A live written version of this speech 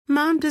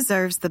Mom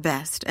deserves the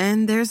best,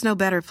 and there's no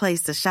better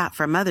place to shop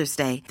for Mother's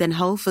Day than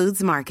Whole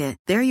Foods Market.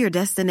 They're your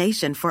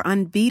destination for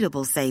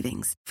unbeatable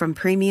savings, from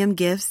premium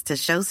gifts to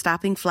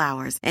show-stopping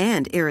flowers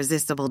and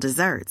irresistible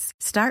desserts.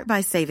 Start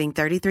by saving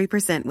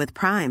 33% with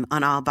Prime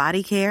on all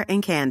body care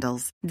and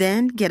candles.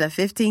 Then get a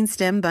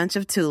 15-stem bunch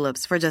of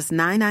tulips for just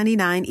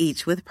 $9.99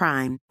 each with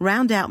Prime.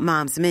 Round out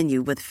Mom's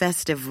menu with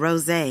festive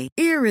rosé,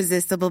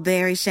 irresistible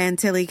berry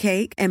chantilly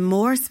cake, and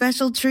more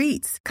special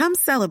treats. Come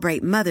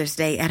celebrate Mother's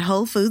Day at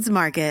Whole Foods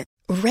Market.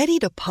 Ready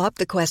to pop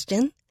the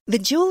question? The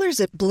jewelers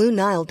at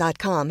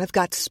BlueNile.com have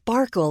got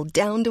sparkle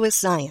down to a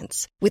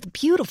science with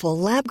beautiful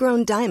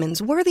lab-grown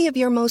diamonds worthy of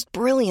your most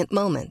brilliant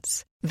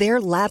moments.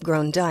 Their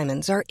lab-grown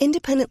diamonds are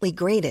independently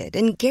graded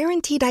and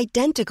guaranteed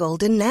identical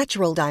to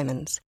natural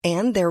diamonds,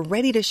 and they're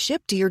ready to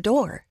ship to your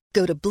door.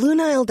 Go to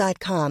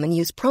BlueNile.com and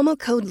use promo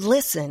code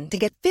LISTEN to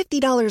get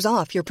 $50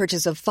 off your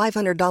purchase of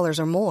 $500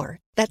 or more.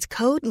 That's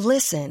code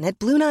LISTEN at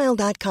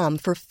BlueNile.com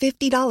for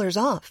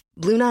 $50 off.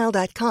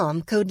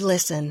 BlueNile.com, code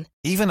LISTEN.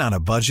 Even on a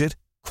budget,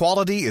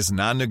 quality is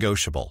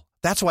non-negotiable.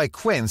 That's why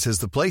Quince is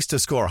the place to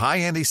score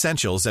high-end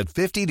essentials at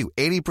 50 to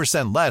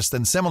 80% less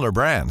than similar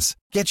brands.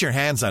 Get your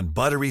hands on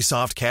buttery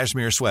soft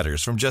cashmere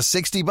sweaters from just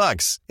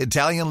 $60,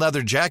 Italian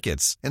leather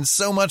jackets, and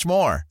so much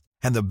more.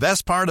 And the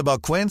best part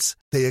about Quince,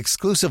 they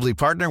exclusively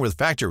partner with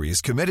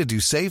factories committed to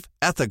safe,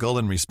 ethical,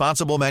 and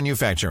responsible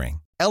manufacturing.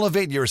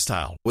 Elevate your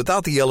style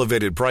without the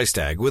elevated price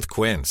tag with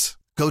Quince.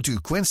 Go to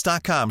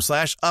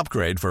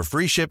quince.com/upgrade for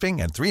free shipping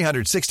and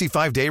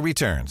 365-day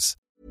returns.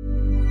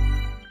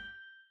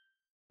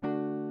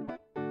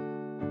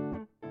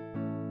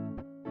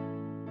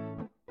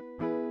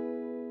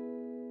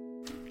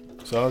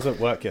 So I was at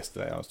work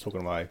yesterday. I was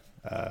talking to my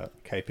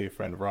KP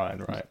friend Ryan,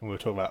 right? And we were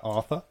talking about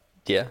Arthur.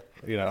 Yeah.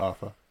 You know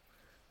Arthur?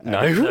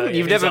 No,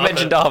 you've never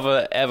mentioned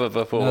Arthur ever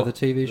before. No, the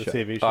TV show.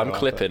 The TV show I'm Arthur.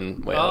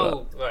 clipping. Wait,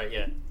 Oh, right,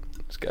 yeah.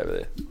 let's go over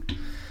there.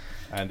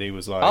 And he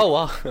was like... Oh,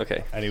 well,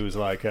 okay. And he was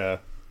like,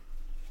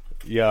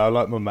 yeah, I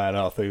like my man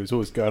Arthur. He was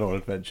always going on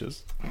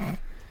adventures.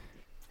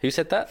 Who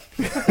said that?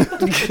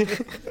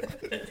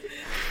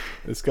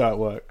 This guy at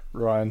work,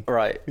 Ryan.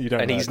 Right. You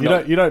don't and know. He's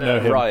You don't know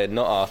him. Ryan,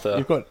 not Arthur.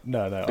 You've got...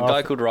 No. The Arthur,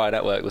 guy called Ryan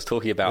at work was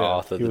talking about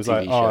Arthur, he the was TV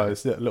like, show. oh,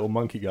 it's that little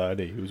monkey guy,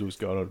 isn't he? He was always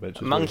going on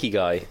adventures. Monkey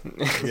guy.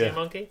 Is he a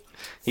monkey?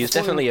 He's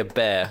definitely a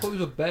bear. I thought he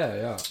was a bear,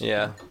 yeah.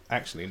 Yeah.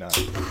 Actually, no.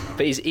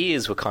 But his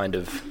ears were kind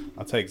of...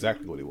 I'll tell you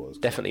exactly what he was.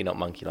 Definitely not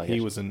monkey-like.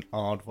 He was an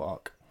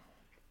aardvark.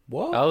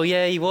 What? Oh,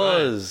 yeah, he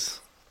was.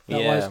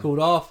 That yeah. why it's called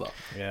Arthur.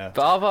 Yeah.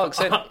 But Aardvark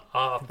said...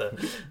 Arthur.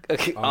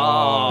 Okay.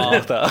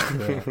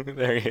 Arthur.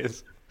 There he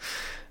is.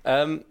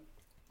 But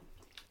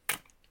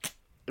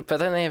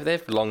then they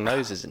have long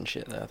noses and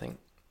shit, though, I think.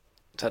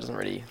 So that doesn't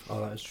really...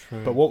 Oh, that is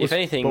true. But what was, If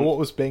anything- but what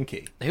was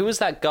Binky? Who was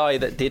that guy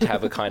that did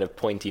have a kind of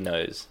pointy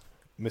nose?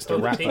 Mr. Oh,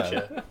 the Ratburn.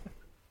 teacher.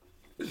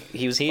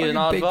 He was an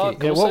Fucking aardvark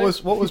Binky. Yeah,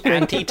 also? what was Binky?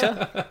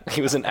 Anteater?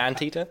 He was an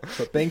anteater?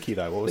 But Binky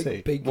though, what was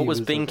he? Binky What was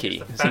the-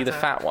 Binky? the Is he the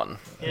fat fat one?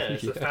 Yeah,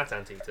 it's the fat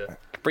anteater.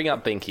 Bring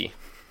up Binky.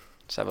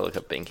 Let's have a look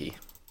at Binky.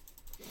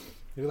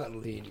 Look at that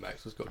lean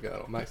Max has got going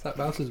on. Max, that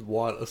mouse is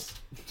wireless.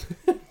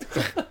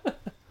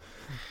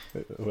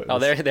 Oh,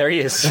 there he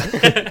is.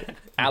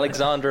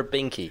 Alexandra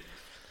Binky.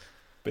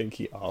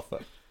 Binky Arthur.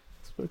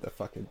 Let's put the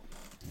fucking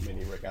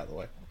mini rig out of the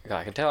way. God,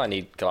 I can tell I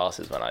need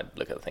glasses when I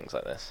look at things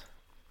like this.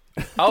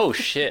 Oh,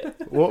 shit.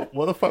 What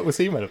the fuck was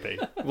he meant to be?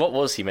 What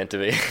was he meant to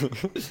be?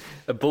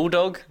 A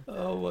bulldog?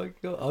 Oh my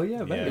god. Oh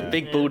yeah, maybe. Yeah.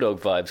 Big bulldog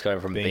vibes coming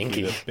from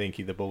Binky.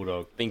 Binky the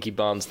bulldog. Binky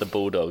Barnes the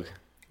bulldog.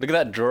 Look at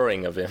that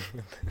drawing of him,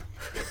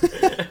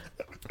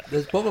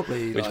 There's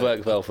probably which like,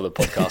 works well for the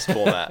podcast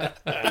format.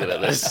 Look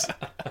at this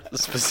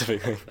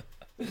specifically.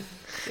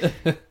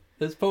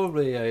 there's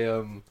probably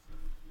a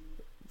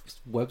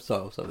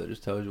website or something that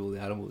just tells you all the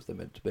animals they're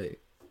meant to be.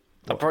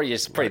 I'm probably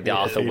the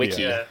Arthur Wikipedia.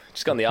 wiki. Yeah.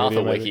 Just go on the Wikipedia,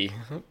 Arthur maybe.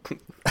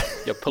 wiki.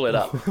 Yeah, pull it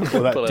up.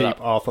 All that Pull it deep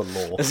up. Arthur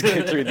lore. Let's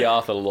go through the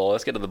Arthur lore.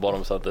 Let's get to the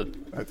bottom of something.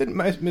 Didn't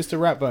Mr.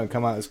 Ratburn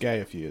come out as gay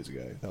a few years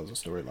ago? That was a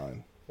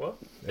storyline. What?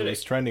 It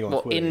was trending on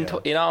Well, Twitter.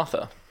 in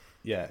Arthur.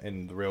 Yeah,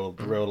 in the real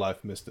life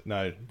Mr.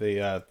 No,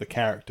 the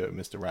character of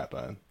Mr.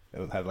 Ratburn.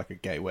 It had like a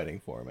gay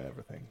wedding for him and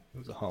everything. It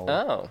was a whole.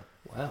 Oh,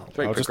 Wow.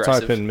 very I'll just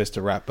progressive. type in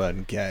Mr.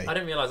 Ratburn gay. I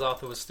didn't realise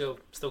Arthur was still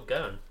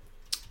going.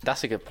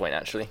 That's a good point,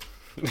 actually.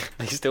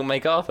 They still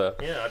make Arthur.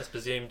 Yeah, I just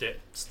presumed it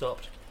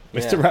stopped.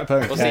 Mr. Yeah.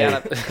 Ratburn What's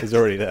the gay is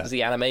already there. Is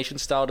the animation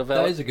style That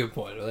developed? is a good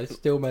point. Are they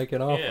still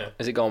making Arthur? Yeah.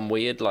 Has it gone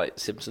weird like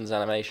Simpsons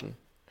animation?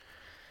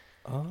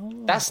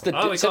 Oh. That's the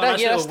Oh, we so got a that,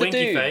 nice yeah, little that's the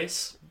winky dude.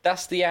 face.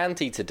 That's the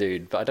anteater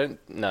dude, but I don't.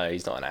 No,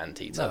 he's not an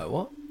anteater. No,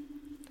 what?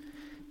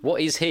 What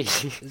is he?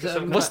 Is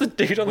that What's the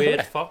dude on the Weird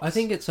left? fox. I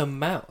think it's a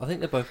mouse. I think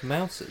they're both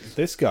mouses.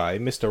 This guy,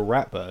 Mr.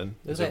 Ratburn,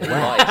 Is is a it-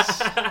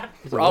 Nice.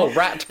 Oh,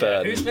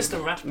 Ratburn. Who's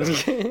Mr.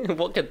 Ratburn?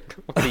 what could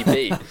he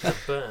be?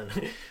 Burn.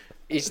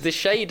 It's the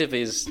shade of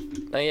his.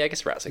 Oh, yeah, I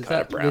guess rats are Is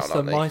kind of that brown, Mr.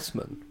 aren't they?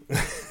 Miceman?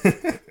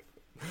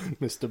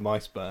 Mr.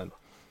 Miceburn.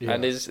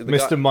 And is the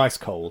Mr. guy- Mice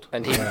Cold.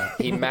 and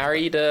he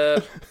married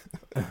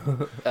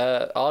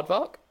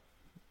Aardvark.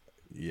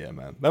 Yeah,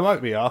 man. That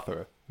might be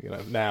Arthur,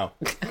 now.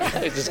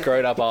 Just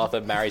grown up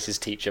Arthur marries his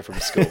teacher from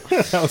school.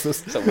 That was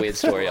It's a weird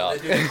story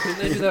arc. Didn't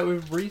they do that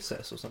with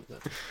Recess or something?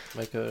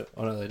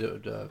 Oh no, they did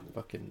it with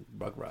fucking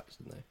Rugrats,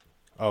 didn't they?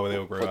 oh, they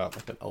all grew up.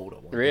 Like an older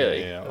one.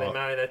 Really? Yeah. They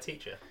marry their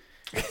teacher.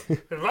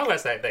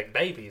 Rugrats, they're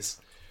babies.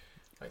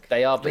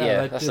 They are, but Yeah,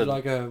 yeah, they that's did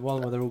like a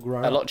one where they're all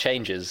grown a up. lot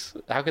changes.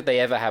 How could they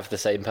ever have the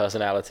same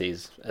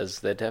personalities as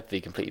they'd have to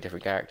be completely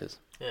different characters?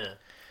 Yeah.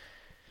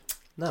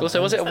 No,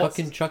 Also, was it a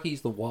fucking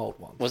Chucky's the wild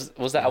one? Was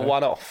that a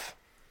one-off?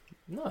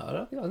 No, I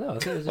don't think. No, I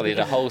think it was Well, they did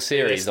a whole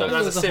series Yeah, I of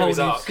think it That's was a a whole series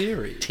new arc.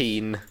 series.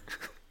 teen.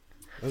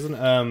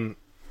 Wasn't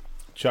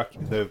Chuck,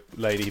 the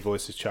lady who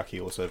voices Chucky,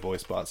 also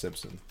voiced Bart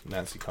Simpson,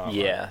 Nancy Cartwright?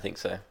 Yeah, I think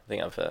so. I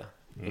think I've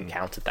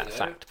encountered that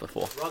fact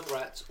before.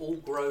 Rugrats all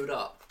grown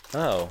up.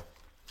 Oh.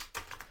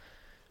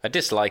 I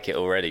dislike it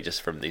already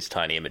just from these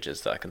tiny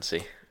images that I can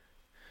see.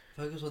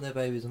 Focus on their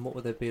babies and what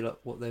would they be like?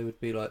 What they would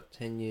be like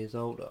 10 years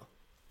older.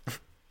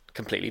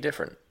 Completely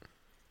different.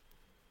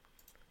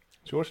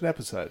 Should we watch an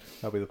episode?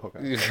 That'll be the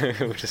podcast.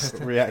 We'll just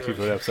Reacting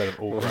to an episode of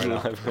All Grown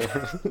Up.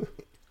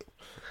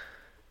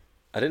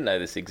 I didn't know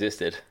this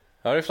existed.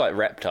 I wonder if like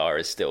Reptar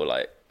is still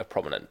like a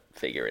prominent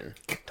figure in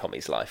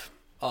Tommy's life.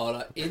 Oh,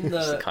 like in the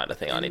It's the kind of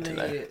thing I need to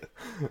know.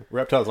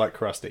 Reptile's like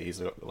Krusty.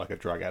 He's like a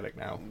drug addict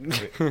now.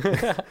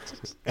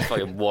 It's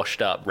like a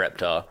washed up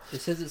Reptar.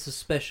 It says it's a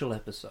special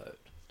episode.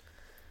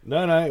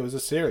 No, it was a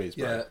series,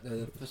 bro.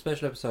 Yeah, the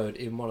special episode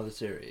in one of the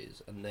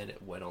series, and then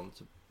it went on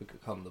to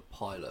become the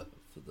pilot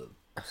for the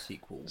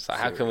sequel. So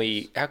how can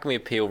we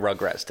appeal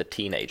Rugrats to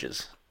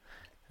teenagers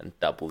and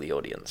double the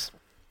audience?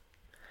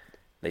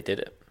 They did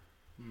it.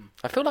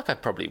 I feel like I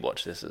probably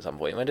watched this at some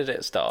point. When did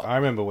it start? I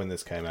remember when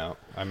this came out.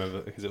 I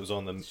remember because it was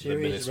on the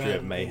Ministry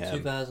of Mayhem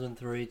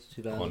 2003 to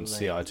 2008. on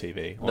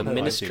CITV. The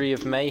Ministry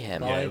of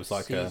Mayhem. Yeah, it was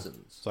like seasons.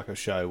 it's like a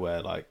show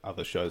where like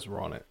other shows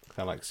were on it, kind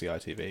of like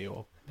CITV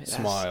or That's-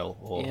 Smile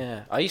or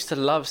Yeah, I used to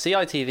love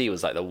CITV.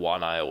 Was like the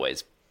one I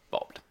always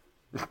bopped.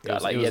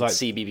 was- Like it you was had like-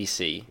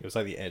 CBBC. it was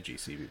like the edgy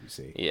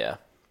CBBC. Yeah,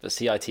 but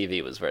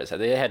CITV was where it's at.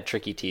 They had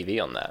Tricky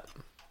TV on that.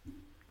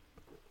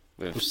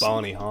 It was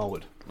Barney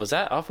Harwood. Was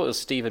that? I thought it was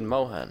Stephen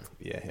Mulhern.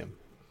 Yeah, him.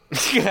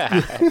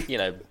 You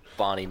know,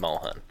 Barney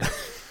Mulhern.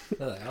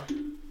 There they are.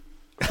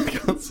 I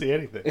can't see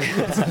anything.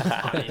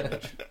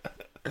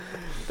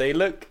 They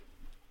look.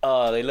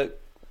 Oh, they look.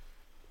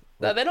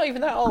 No, they're not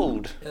even that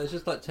old. Yeah, it's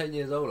just like 10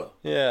 years older.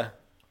 Yeah.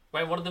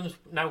 Wait, one of them's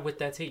now with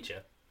their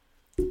teacher.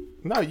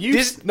 No, you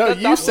This- no, that-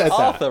 you that's said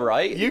Arthur, that.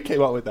 right? You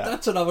came up with that.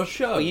 That's another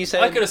show. Well, you I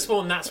said. could have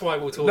sworn that's why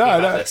we're talking No,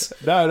 about no, this.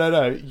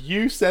 no.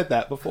 You said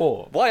that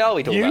before. Why are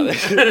we talking You- about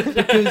this?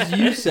 Because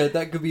you said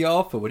that could be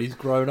Arthur when he's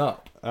grown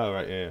up. Oh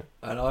right, yeah.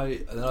 And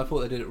then I thought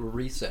they did it with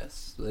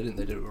Recess. They didn't.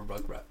 They did it with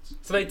Rugrats.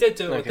 So they did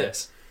do it with Okay.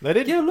 this. They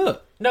did. Yeah,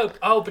 look. No,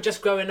 but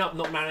just growing up,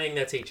 not marrying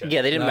their teacher.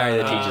 Yeah, they didn't marry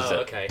their No. teachers Oh, at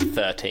okay.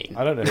 13.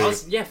 I don't know.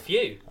 Yeah,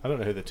 few. I don't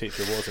know who the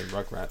teacher was in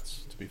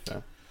Rugrats. To be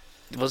fair,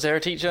 Was there a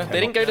teacher? They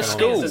didn't go to Hang on.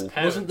 school. It's just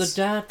parents. Wasn't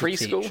the dad the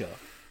Preschool? teacher?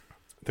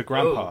 the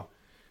grandpa, Oh.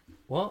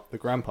 What? the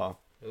grandpa,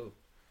 Ooh.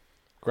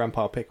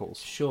 Grandpa Pickles.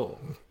 Sure.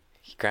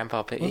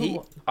 Grandpa Pickles. Wasn't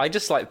what- I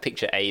just like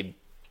picture Abe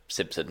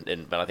Simpson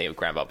when I think of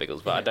Grandpa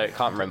Pickles, but I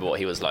can't remember what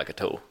he was like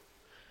at all.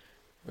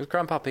 What was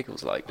Grandpa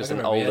Pickles like? Just I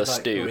an can remember older he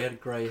Stu. He had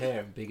grey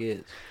hair and big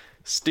ears.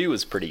 Stu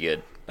was pretty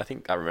good. I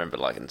think I remember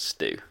liking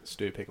Stu.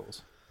 Stu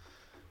Pickles.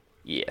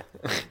 Yeah.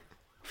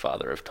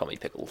 Father of Tommy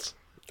Pickles.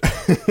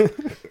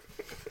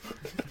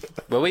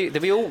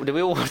 Did we all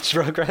watch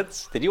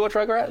Rugrats? Did you watch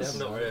Rugrats?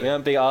 Not really. Yeah,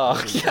 big R.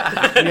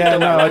 Yeah,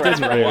 no, I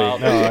didn't really.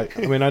 No,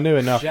 I mean I knew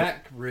enough.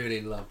 Jack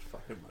really loved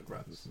fucking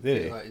Rugrats.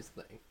 Did he? That his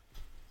thing.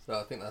 So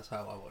I think that's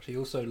how I watched. He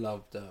also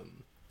loved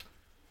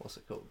what's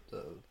it called?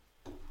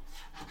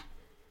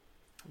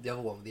 The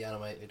other one with the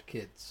animated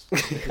kids.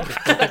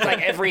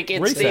 like every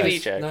kid's Recess.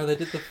 TV show. No, they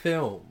did the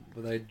film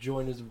where they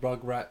joined as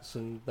Rugrats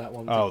and that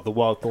one. Oh, the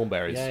Wild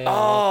Thornberries. yeah,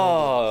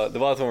 Oh, the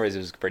Wild Thornberries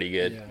was pretty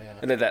good. Yeah, yeah.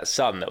 And then that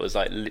son that was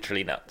like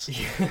literally nuts.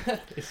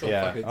 It's all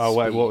Yeah. fucking Oh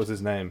wait, speed. what was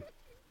his name?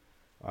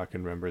 I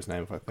can remember his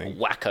name if I think.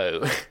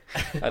 Wacko.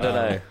 I don't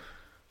know.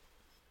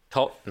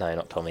 No,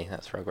 not Tommy.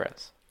 That's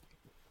Rugrats.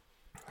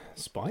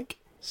 Spike?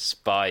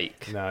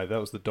 Spike. No, that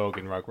was the dog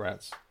in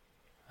Rugrats.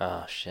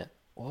 Oh shit.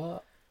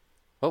 What?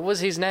 What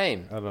was his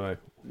name? I don't know.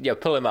 Yeah,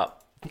 pull him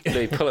up.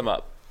 Louis, pull him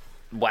up.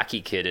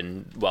 Wacky kid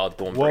in Wild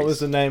Thornberries. What was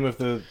the name of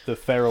the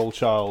feral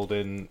child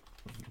in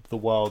the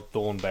Wild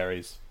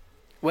Thornberries?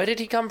 Where did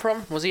he come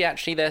from? Was he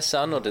actually their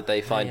son, or did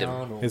they find him?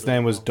 Arnold His as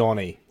name was well.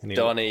 Donnie. And he-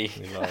 Donnie.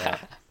 and he liked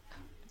that.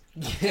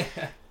 Yeah.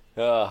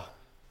 Oh,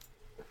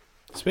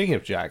 Speaking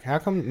of Jack, how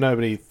come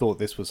nobody thought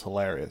this was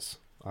hilarious?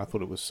 I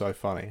thought it was so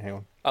funny. Hang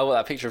on. oh, well,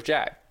 that picture of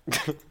Jack.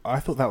 I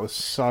thought that was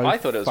so I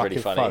thought it was really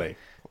fucking funny.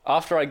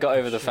 After I got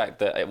over the fact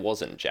that it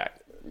wasn't Jack,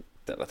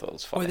 that I thought it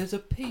was Wait, funny. there's a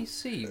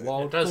PC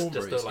Wild It does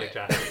Thornberries just look like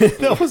game. Jack.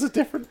 That was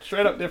a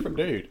straight up different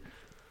dude.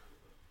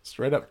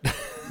 Straight up.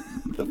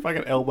 The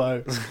fucking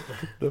elbow.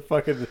 The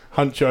fucking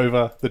hunch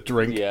over. The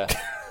drink. Yeah.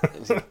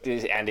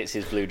 And it's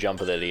his blue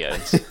jumper that he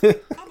owns.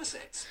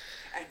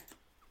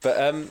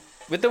 But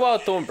with the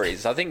Wild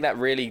Thornberries, I think that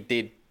really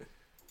did.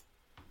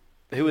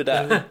 Who were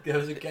that? There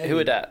was a game Who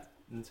were that?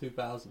 in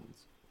 2000s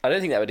I don't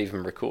think that would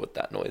even record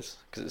that noise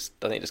because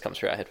I think it just comes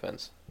through our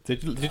headphones.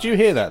 Did you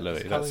hear that,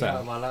 Louis? It's That coming out of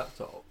sound? my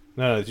laptop.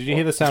 No, did you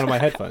hear the sound of my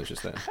headphones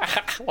just then?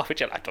 Why would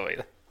you like to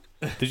either?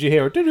 Did you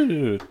hear it?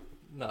 No,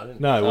 No, I didn't.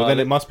 well then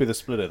it must be the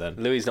splitter then.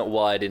 Louis not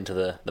wired into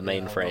the Yeah,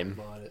 mainframe.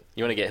 I'll mind it.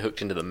 You want to get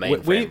hooked into the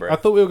mainframe, bro? I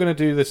thought we were going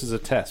to do this as a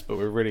test, but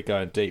we're really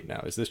going deep now.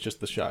 Is this just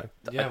the show?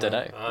 Yeah, I don't know.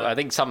 man. I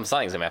think some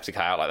things I'm gonna have to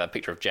cut out, like that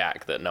picture of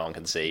Jack that no one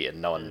can see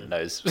and no one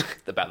knows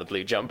about the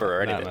blue jumper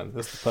or No, anything. man,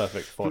 that's the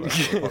perfect fodder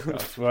for a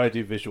podcast where I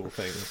do visual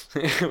things.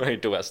 We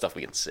talk about stuff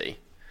we can see.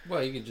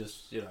 Well, you could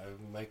just,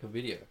 make a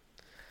video.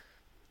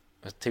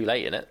 It's too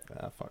late, innit?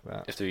 Ah, fuck that.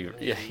 You have to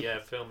be, Yeah,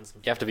 filming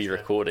some. you have to be things,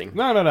 recording.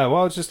 No.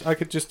 Well, I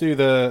could just do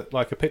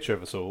a picture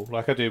of us all,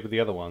 like I do with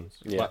the other ones.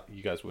 Yeah. Like,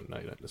 you guys wouldn't know.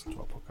 You don't listen to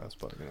our podcast,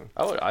 but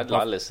Oh, I'd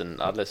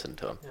listen. I'd listen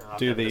to them. Yeah, I've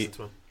Do never the- listened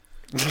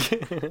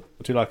to 'em.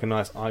 do like a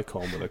nice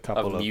icon with a I've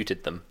couple of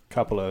muted them.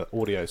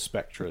 audio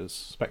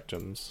spectrums.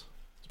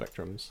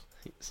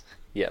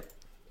 Yeah.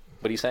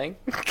 What are you saying?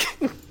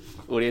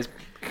 Audio.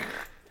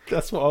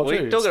 That's what I'll What are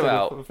do. you talking instead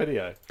about? of a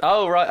video.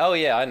 Oh right. Oh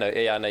yeah. I know.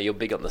 Yeah, I know. You're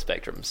big on the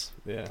spectrums.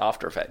 Yeah.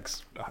 After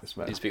Effects. Nice,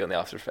 man. You speak on the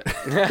After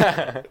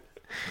Effects.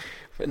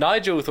 But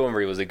Nigel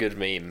Thornberry was a good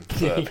meme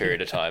for a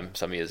period of time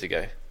some years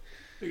ago.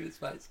 Look at his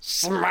face.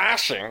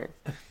 Smashing.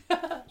 Do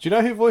you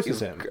know who voices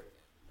him?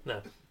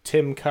 No.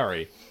 Tim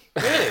Curry.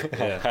 Really?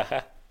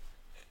 Yeah.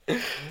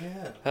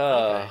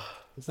 Yeah.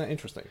 Isn't that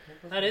interesting?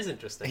 That is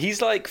interesting.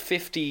 He's like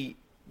 50.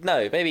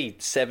 No, maybe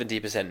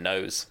 70%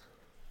 nose,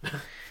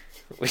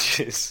 which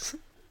is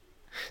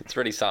it's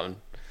really something.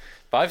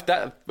 But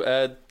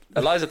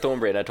Eliza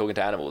Thornberry and her talking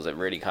to animals, it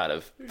really kind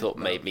of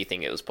made me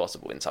think it was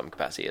possible in some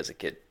capacity as a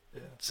kid.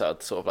 Yeah. So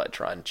I'd sort of like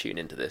try and tune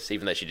into this,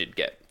 even though she did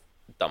get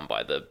done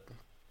by the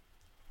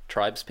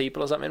tribes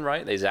people or something,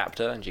 right? They zapped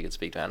her and she could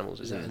speak to animals.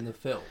 Is that in the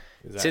film?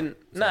 It's in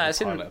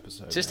it's in pilot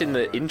episode? it's just in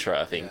the intro,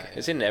 I think. Yeah,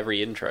 It's in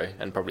every intro,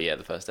 and probably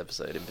the first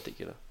episode in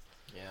particular.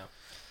 Yeah.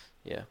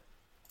 Yeah.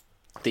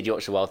 Did you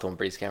watch the Wild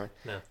Thornberries, Cameron?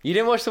 No. You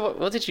didn't watch the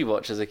what did you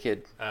watch as a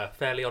kid?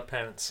 Fairly Odd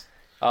Parents.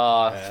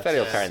 Fairly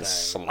Odd Parents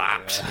same,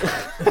 slapped.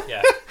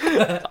 Yeah.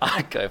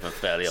 I'd go for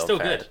Fairly Odd Still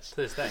good Parents. to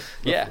this day.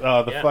 Yeah.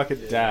 Oh, the Yeah.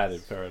 fucking dad in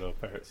Fairly Odd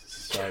Parents is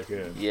so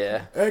good.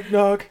 Yeah.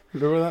 Eggnog.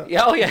 Remember that?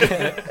 Yeah. Oh yeah.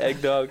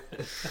 Eggnog.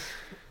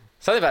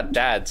 Something about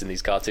dads in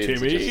these cartoons.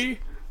 are just- Timmy.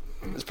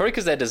 it's probably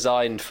because they're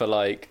designed for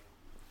like,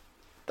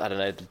 I don't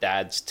know, the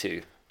dads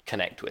to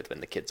connect with when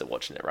the kids are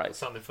watching it, right?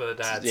 Something for the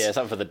dads. Yeah,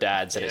 something for the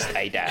dads, and it's Yeah.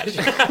 a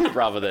dad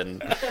rather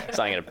than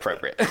something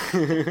inappropriate.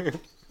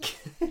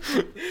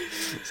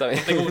 I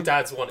think all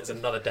dads want is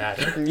another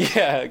dad.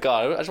 Yeah,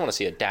 God, I just want to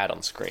see a dad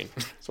on screen.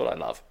 That's what I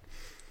love.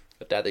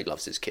 A dad who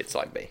loves his kids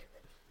like me.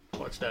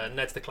 Watched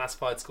Ned's The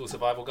Classified School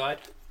Survival Guide.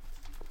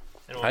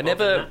 Anyone I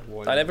involved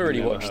in never really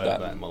Never watched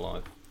heard that. in my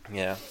life.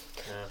 Yeah.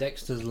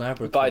 Dexter's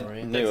Laboratory. But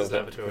I knew Dexter's of it.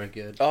 Laboratory. Very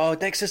good. Oh,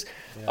 Dexter's.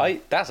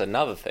 That's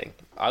another thing.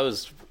 I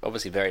was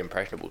obviously very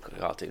impressionable with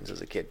cartoons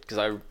as a kid because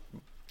I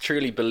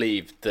truly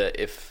believed that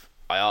if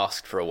I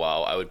asked for a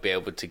while, I would be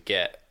able to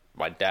get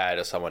my dad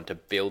or someone to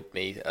build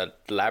me a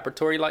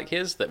laboratory like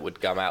his that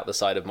would come out the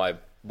side of my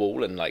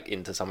wall and like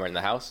into somewhere in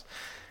the house.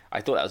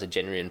 I thought that was a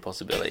genuine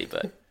possibility,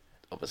 but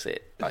obviously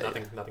Nothing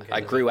came I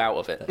of grew it. out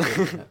of it. That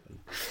didn't happen.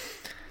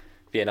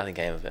 Yeah, nothing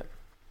came of it.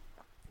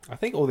 I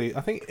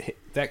think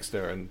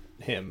Dexter and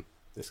him,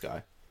 this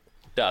guy,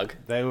 Doug.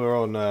 they were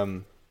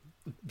on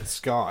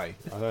Sky.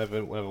 I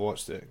never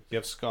watched it. You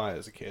have Sky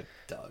as a kid.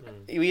 Doug.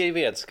 We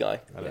had Sky.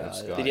 I don't have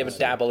Sky. Did you ever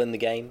dabble in the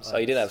games? Oh,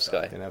 you didn't have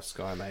Sky. Didn't have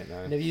Sky, mate.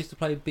 No. Never used to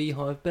play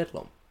Beehive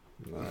Bedlam.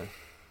 No.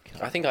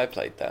 I think I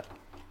played that.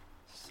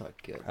 So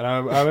good. And I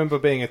remember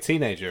being a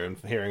teenager and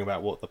hearing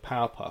about what the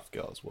Powerpuff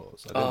Girls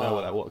was. I didn't know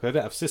what that was. 'Cause I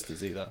didn't have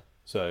sisters either.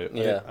 So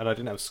Yeah. I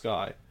didn't have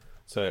Sky.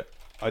 So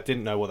I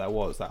didn't know what that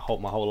was. My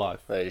whole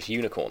life. They're just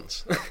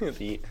unicorns.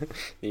 the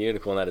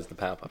unicorn that is the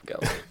Powerpuff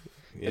Girls.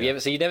 Yeah. Have you ever?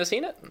 So you never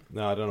seen it?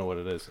 No, I don't know what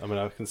it is. I mean,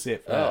 I can see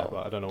it from there,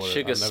 but I don't know what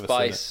Sugar, it is. I've never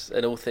spice,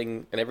 and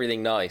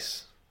everything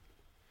nice.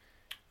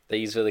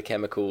 These were the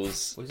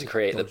chemicals Was to it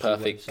create the dodgy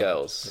perfect website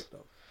girls. picked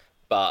up?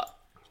 But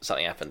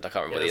something happened. I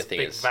can't remember There's what the a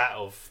thing big is. vat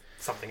of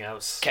something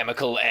else.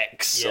 Chemical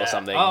X Yeah. or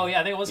something. Oh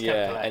yeah, I think it was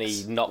Chemical Yeah, and X.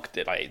 he knocked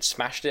it, like he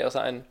smashed it or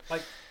something.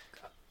 Like,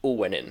 All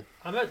went in.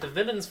 I remember the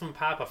villains from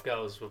Powerpuff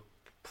Girls were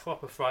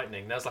proper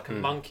frightening. There was like a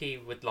monkey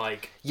with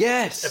like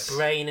Yes. a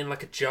brain in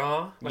like a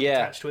jar, like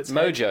yeah. attached to its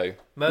head. Mojo.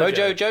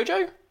 Mojo.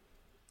 Jojo.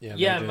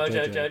 Yeah,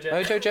 Mojo Jojo.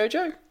 Mojo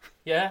Jojo.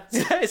 Yeah.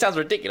 It sounds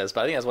ridiculous,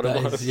 but I think that's what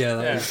it was.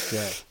 Yeah, Yeah.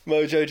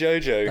 Mojo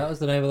Jojo. That was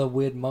the name of the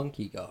weird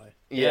monkey guy.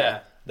 Yeah.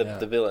 Yeah.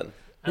 The villain.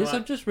 And I'm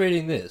like- just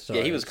reading this. Sorry.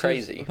 Yeah, he was It says,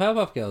 crazy. The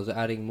Powerpuff Girls are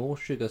adding more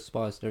sugar,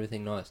 spice, and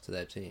everything nice to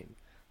their team.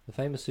 The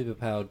famous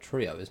superpowered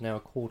trio is now a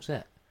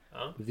quartet,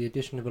 Oh. with the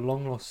addition of a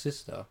long-lost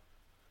sister,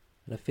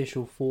 an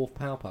official fourth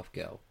Powerpuff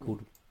Girl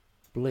called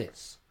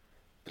Bliss.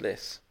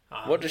 Bliss.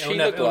 Ah, What does it'll she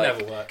never- look it'll like?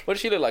 never work. What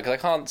does she look like? 'Cause I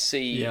can't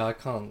see Yeah, I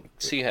can't.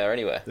 see her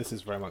anywhere. This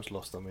is very much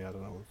lost on me. I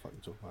don't know what the fuck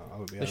you're talking about. I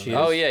would be. There she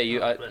Oh is.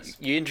 yeah, Bliss.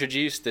 you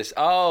introduced this.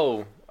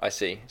 Oh, I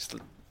see.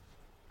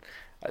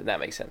 That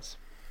makes sense.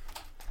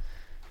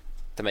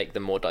 To make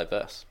them more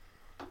diverse.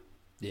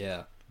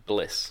 Yeah.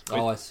 Bliss.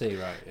 Oh, I see.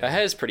 Right. Her Yeah,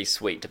 hair's pretty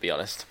sweet, to be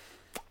honest.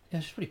 yeah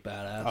she's pretty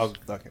badass.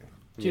 Oh, okay.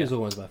 She was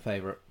always my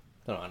favourite.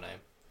 Don't know her name.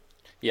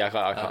 Yeah,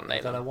 I can't name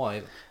I don't her. know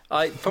why.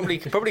 I probably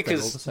They're all the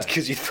same.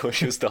 because you thought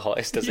she was the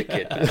hottest as a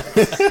kid.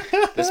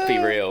 Let's be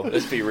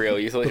real.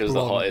 You thought she was the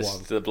blonde hottest,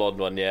 one. the blonde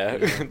one, yeah.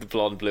 the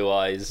blonde, blue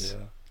eyes,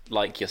 Yeah.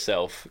 like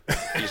yourself.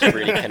 You just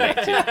really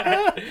connected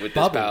with this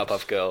Bubbles.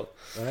 Powerpuff Girl.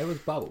 Her name was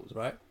Bubbles,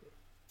 right?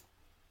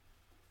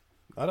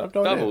 I don't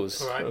know.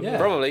 Bubbles, Right. Yeah.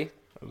 probably.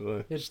 I don't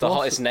know. It's the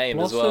hottest name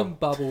as well. Blossom,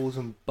 Bubbles,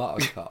 and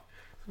Buttercup.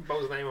 What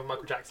was the name of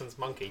Michael Jackson's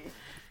monkey?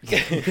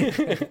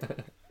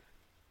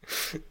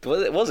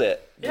 Was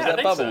it? Yeah, I Was that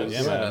think so. Bubbles?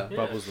 Yeah, man. Yeah.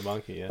 Bubbles the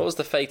monkey. Yeah. What was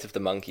the fate of the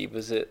monkey?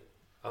 Was it?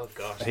 Oh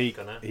gosh, He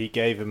don't know. he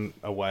gave him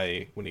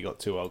away when he got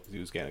too old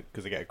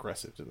because they get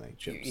aggressive, didn't they?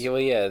 Chimps. Yeah, well,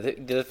 yeah.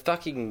 The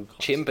fucking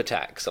chimp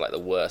attacks are like the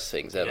worst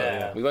things ever.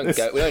 Yeah. We won't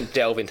go. We don't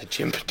delve into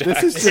chimp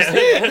attacks. This is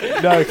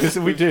just, no, because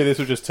if we do this,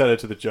 will just turn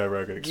into the Joe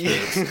Rogan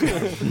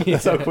experience.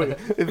 That's how quick,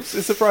 it's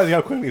surprising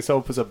how quickly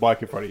someone puts a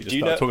bike in front of you. Just Do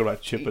you start know- talking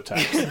about chimp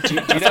attacks. do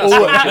you know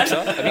what chimps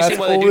are? Have you That's seen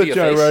what they all do to the your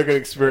Joe face? Rogan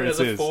experience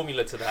There's a is.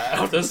 formula to that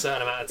after a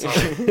certain amount of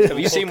time. Have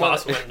you seen what?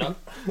 Podcast went up.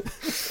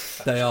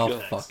 They are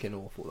fucking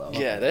awful, though. aren't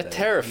Yeah, they? they're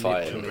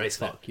terrifying. Literally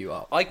Embracing fuck you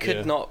up. I could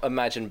Yeah. not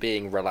imagine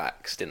being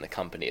relaxed in the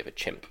company of a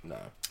chimp, No.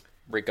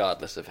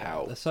 regardless of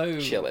how They're so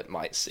chill it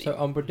might seem. so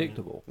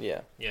unpredictable.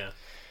 Yeah. Yeah.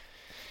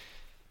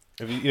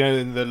 Have you know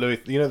in the Louis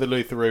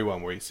Theroux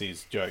one where he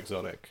sees Joe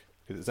Exotic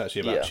because it's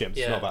actually about Yeah. chimps,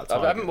 Yeah. it's not about I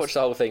tigers. haven't watched the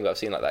whole thing, but I've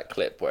seen like that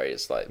clip where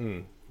it's like,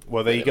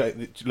 Well, there you go.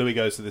 Louis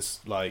goes to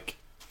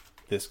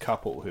this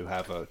couple who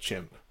have a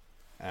chimp,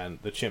 and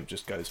the chimp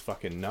just goes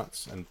fucking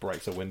nuts and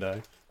breaks a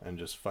window and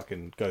just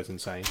fucking goes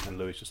insane. And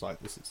Louis just like,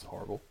 this is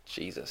horrible.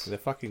 Jesus. They're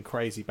fucking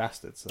crazy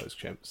bastards. Those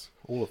chimps,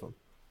 all of them,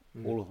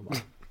 all of them.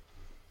 Are.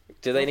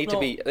 Do they That's need to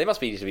not- be? They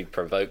must be to be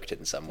provoked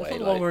in some That's way. not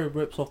the one Like, where he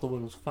rips off the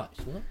woman's face,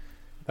 isn't it?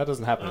 That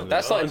doesn't happen. in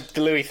that's the- not in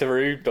the Louis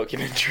Theroux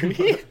documentary.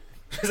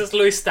 There's just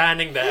Louis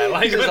standing there,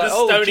 like He's with like, a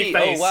oh, stony gee,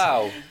 face. oh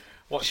wow.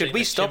 watching Should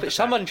we the stop chimp it? attack.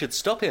 Someone should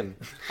stop him.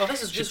 Oh,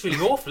 this is just really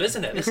awful,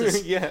 isn't it? This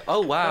is. Yeah.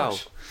 Oh wow.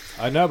 Gosh.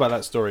 I know about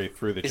that story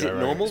through the Is Joe it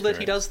Rogan normal that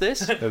he experience.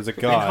 does this? There was a In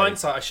guy.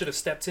 hindsight, I should have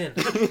stepped in.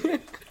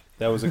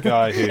 There was a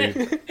guy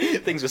who.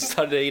 Things were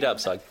starting to heat up,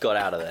 so I got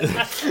out of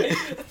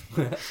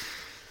there.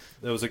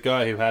 There was a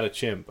guy who had a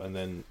chimp, and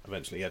then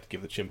eventually he had to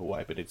give the chimp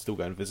away, but he'd still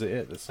go and visit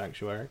it, the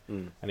sanctuary.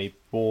 And he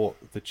bought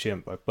the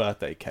chimp a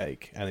birthday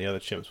cake, and the other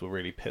chimps were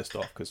really pissed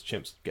off because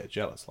chimps get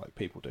jealous, like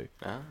people do.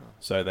 Ah.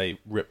 So they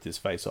ripped his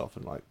face off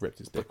and like ripped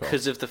his dick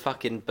Because of the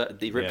fucking,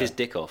 he ripped Yeah. his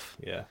dick off. off.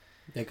 Yeah.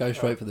 Yeah, go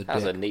straight for the That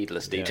was a dick.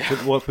 needless Yeah. detail.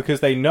 Well,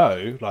 because they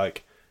know,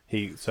 like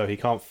he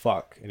can't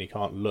fuck and he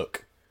can't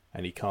look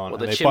and he can't.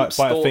 Well, and the they bite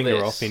chimps a thought finger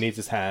this. off. He needs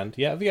his hand.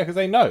 Yeah, because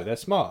they know they're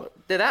smart.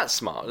 They're that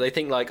smart. They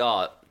think like,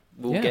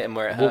 we'll Yeah. get him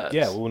where it Well, hurts.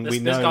 yeah, when This, we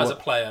this know. guy's what-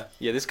 a player.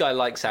 Yeah, this guy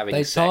likes having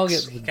They sex.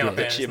 target the Came up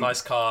here in his dick.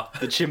 nice car.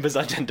 The chimp is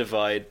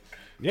identified.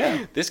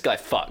 yeah. This guy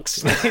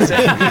fucks.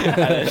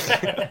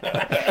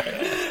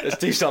 Let's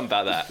do something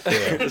about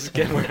that. Let's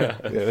get him where it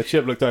hurts. Yeah, the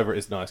chimp looked over at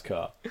his nice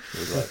car. He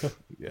was like,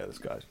 "Yeah, this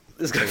guy,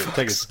 This guy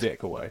take his fucks.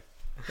 dick away."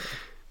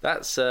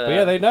 That's But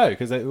yeah, they know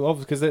because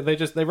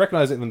they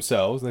recognize it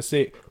themselves and they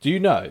see it. Did you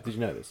know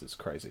this? It's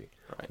crazy.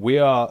 Right. We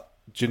are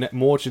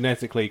more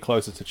genetically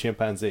closer to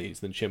chimpanzees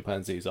than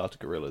chimpanzees are to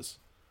gorillas.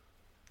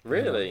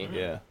 really.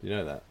 Yeah, do you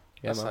know that?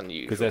 That's man.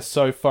 unusual. Because they're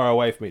so far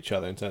away from each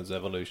other in terms of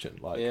evolution.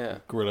 Like Yeah.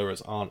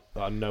 gorillas are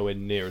nowhere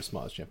near as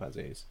smart as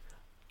chimpanzees.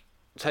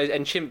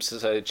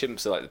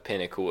 Chimps are like the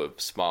pinnacle of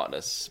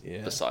smartness.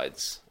 Yeah.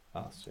 Besides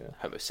Us, yeah,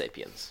 Homo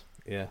sapiens.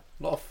 yeah,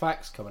 A lot of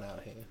facts coming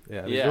out here.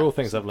 yeah. These Yeah, are all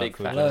things some I've learned big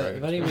from facts. Joe Well, Rogan.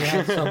 if only we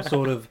had some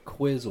sort of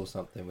quiz or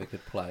something we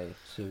could play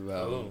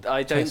to.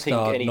 I don't test think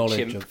our any knowledge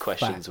chimp of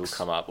questions will facts.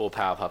 come up, or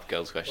Powerpuff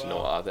Girls question,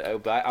 or other.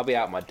 I'll be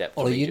out of my depth.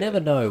 Ollie, you immediately. never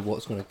know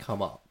what's going to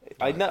come up.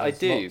 I know, I There's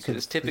do, lots because of-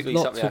 it's typically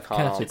there's lots something I of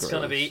can't answer. It's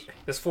going to be.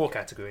 There's 4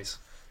 categories.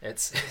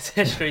 It's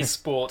history,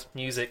 sport,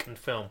 music, and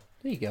film.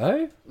 There you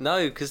go.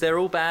 No, because they're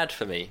all bad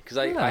for me. Because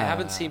I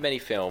haven't seen many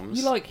films.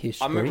 You like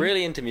history. I'm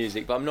really into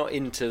music, but I'm not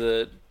into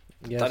the.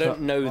 Yeah, I don't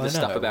so- know I the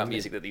stuff know, about I mean-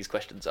 music that these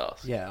questions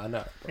ask. Yeah, I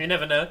know. You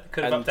never know.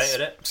 Could have And updated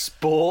it.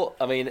 Sport.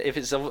 I mean, if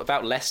it's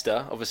about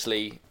Leicester,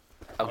 obviously,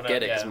 I'll Oh, no,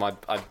 get it yeah.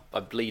 because I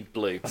bleed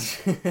blue.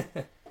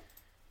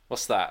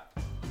 What's that?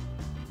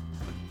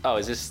 Oh,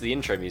 is this the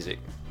intro music?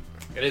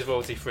 It is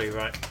royalty free,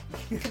 right?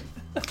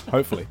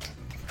 Hopefully,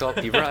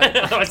 Copyright.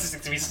 I was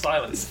just to be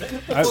silenced. I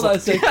thought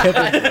that said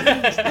Kevin.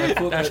 I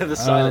thought Out of that, the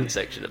silent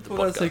section of the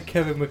thought that said podcast.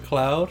 Kevin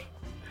McLeod.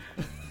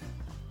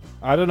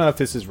 I don't know if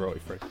this is royalty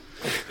free.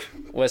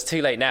 Well, it's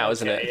too late now,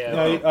 isn't Okay, it? yeah.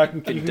 No, I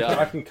can done.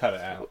 I can cut it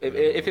out.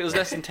 If it was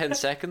less than 10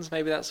 seconds,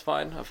 maybe that's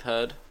fine. I've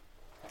heard.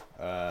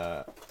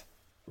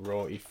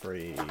 Royalty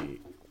free.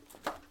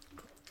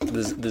 The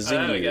there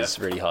Zingy we go. is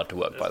really hard to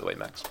work, by the way,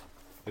 Max.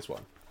 This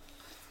one.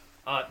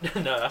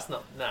 No, that's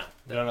not. Nah.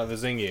 No, the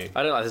Zingy.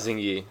 I don't like the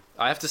Zingy.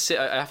 I have to sit.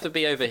 I have to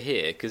be over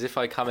here because if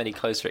I come any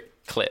closer, it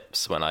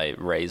clips when I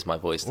raise my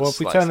voice. To Well, if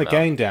we slice turn the them out.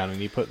 gain down and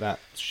you put that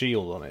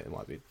shield on it, it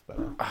might be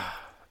better.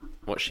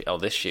 Oh,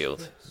 this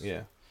shield.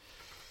 Yeah.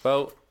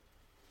 Well,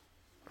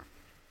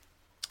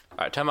 all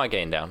right. Turn my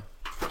gain down.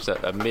 It's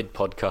a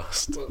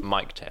mid-podcast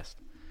mic test.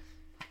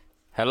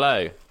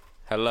 Hello.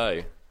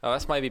 Oh,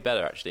 that's maybe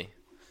better, actually.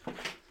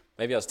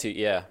 Maybe I was too...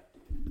 Yeah.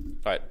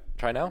 All right,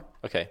 try now?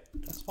 Okay.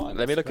 That's fine.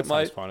 Let me look at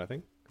my... That's fine, I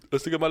think.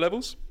 Let's look at my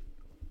levels.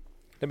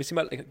 Let me see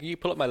my... Can you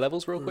pull up my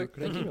levels real quick?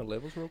 Can I do your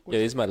levels real quick? Yeah,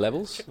 these are my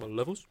levels. Check my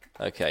levels.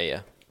 Okay,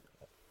 yeah.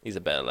 These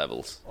are better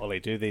levels. Ollie,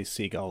 do the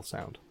seagull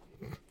sound.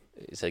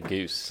 It's a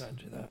goose. Don't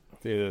do that.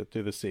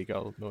 Do the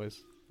seagull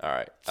noise. All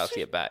right, I'll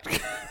see it back.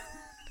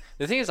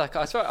 The thing is, like,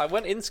 I swear, I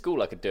went in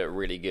school, I could do it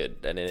really good,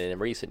 and in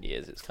recent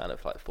years, it's kind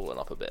of like fallen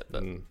off a bit.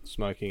 But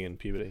Smoking and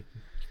puberty.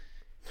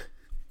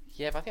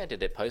 yeah, but I think I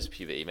did it post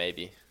puberty,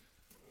 maybe.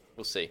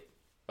 We'll see.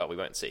 Well, we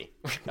won't see.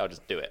 I'll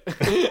just do it.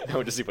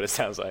 I'll just see what it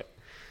sounds like.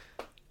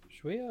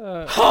 Should we?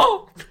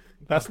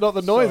 That's not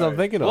the noise I'm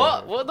thinking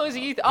of. What noise are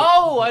you?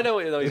 Oh, I know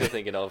what noise you're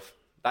thinking of.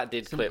 That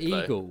did clip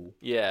though. Eagle.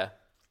 Yeah.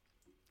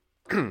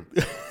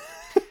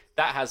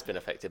 That has been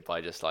affected by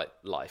just like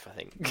life, I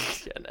think,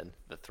 and then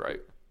the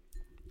throat.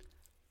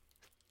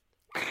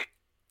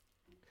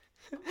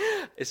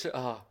 It's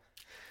oh,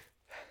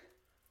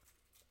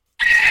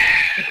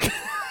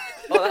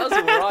 that was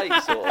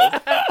alright, sort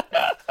of.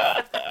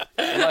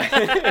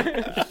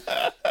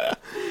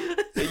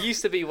 It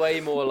used to be way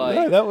more like.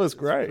 No, that was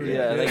great.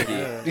 Yeah, thank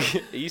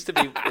you. It used to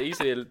be a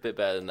little bit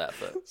better than that,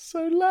 but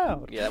So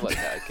loud. yeah, that worked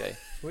out okay.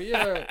 Well,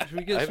 yeah. Should we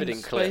I get hope it some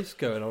didn't clip. space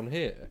going on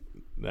here?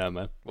 No,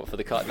 man. What for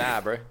the cut? Nah,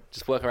 bro.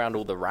 Just work around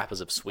all the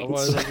rappers of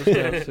Otherwise, sweets. I'm just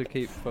going to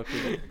keep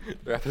fucking.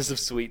 Rappers of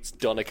sweets,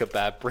 Doner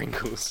Kebab,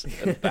 Pringles,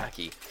 and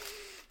Backy.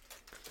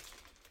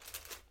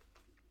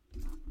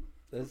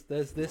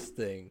 There's this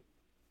thing.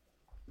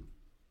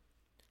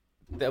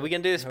 Are we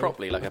gonna do this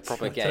properly, like a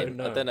proper game?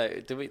 I don't know.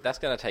 That's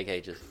gonna take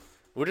ages.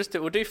 We'll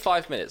do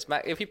 5 minutes.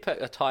 Mac, if you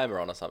put a timer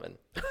on or something,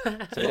 so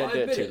we don't do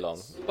it too long.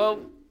 Well,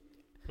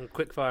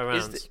 Quick fire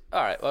rounds.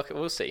 all right. Well,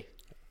 we'll see.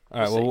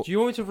 All right. Well, Do you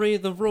want me to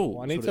read the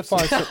rules? I need What to it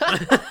find says?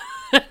 some.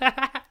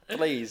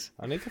 Please.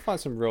 I need to find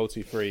some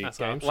royalty-free That's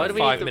games. Why do we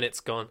 5 need the- minutes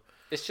gone.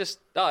 It's just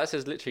it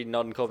says literally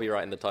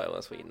non-copyright in the title.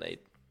 That's what you need.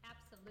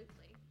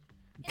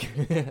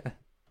 Absolutely.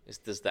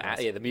 Does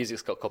the the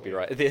music's got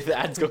copyright. The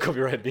ad's got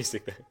copyright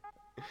music there.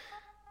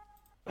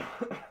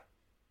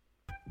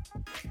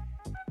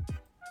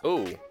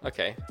 Oh,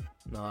 okay.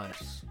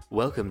 Nice.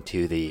 Welcome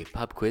to the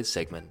pub quiz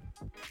segment.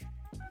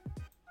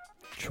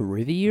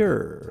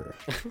 Trivia.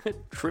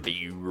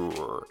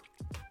 Trivia.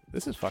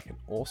 This is fucking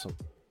awesome.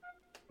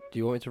 Do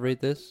you want me to read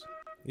this?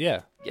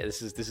 Yeah. Yeah,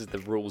 this is the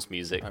rules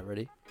music. Alright,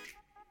 ready?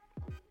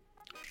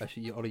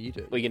 Actually, Ollie, you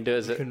do it. We can do it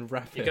as You a. can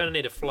rap You're it. going to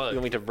need a You flow.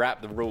 want me to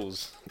rap the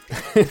rules?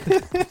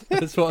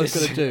 That's what I was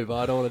going to do, but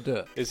I don't want to do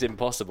it. It's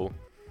impossible.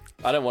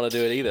 I don't want to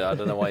do it either. I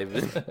don't know why.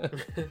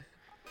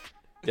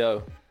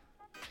 Yo,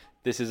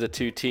 this is a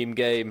 2-team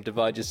game.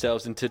 Divide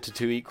yourselves into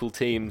 2 equal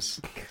teams.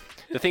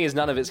 The thing is,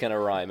 none of it's going to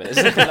rhyme.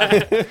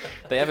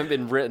 They haven't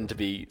been written to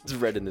be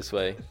read in this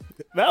way.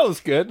 That was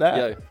good. That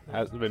Yo.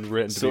 hasn't been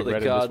written to Sort be the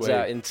read in cards this way.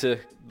 out into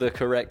the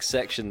correct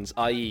sections,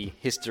 i.e.,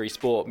 history,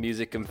 sport,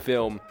 music, and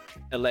film.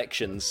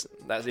 Elections.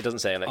 It doesn't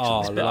say elections,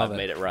 Oh, but love I've it.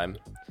 made it rhyme.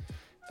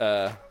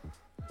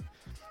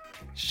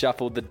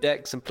 Shuffled the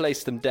decks and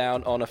placed them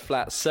down on a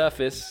flat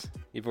surface.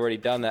 You've already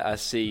done that, I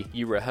see.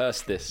 You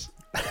rehearsed this.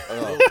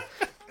 Oh.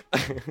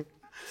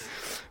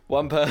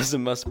 One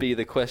person must be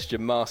the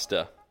question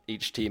master.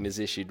 Each team is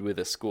issued with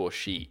a score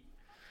sheet.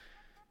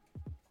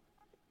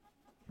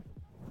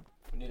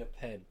 We need a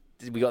pen.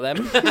 We got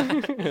them?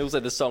 Also,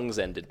 the song's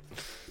ended.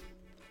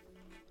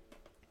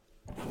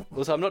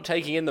 Also, I'm not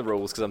taking in the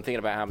rules because I'm thinking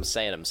about how I'm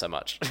saying them so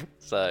much.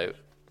 So,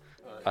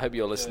 I hope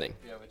you're listening.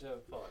 Yeah, we're doing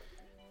 5.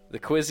 The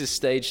quiz is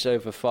staged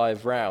over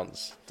 5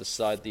 rounds.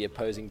 Decide the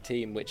opposing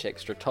team which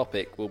extra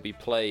topic will be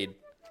played.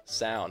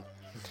 Sound.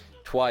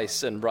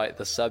 Twice and write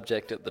the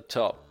subject at the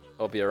top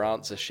of your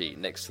answer sheet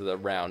next to the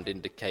round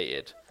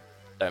indicated.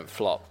 Don't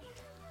flop.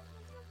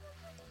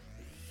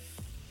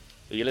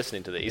 Are you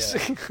listening to these?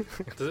 Yeah.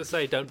 Does it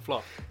say don't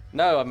flop?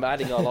 No, I'm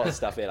adding a lot of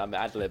stuff in. I'm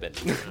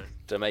ad-libbing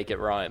to make it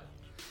rhyme.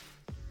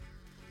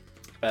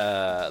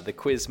 The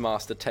quiz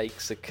master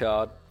takes a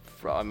card.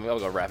 I'm not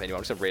going to rap anymore.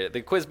 I'm just going to read it.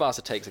 The quiz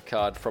master takes a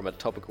card from a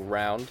topical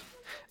round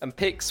and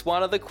picks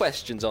one of the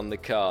questions on the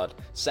card.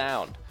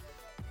 Sound.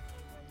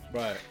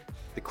 Right.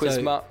 The quiz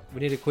So, we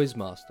need a quiz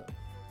master.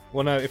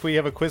 Well, no. If we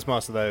have a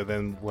quizmaster though,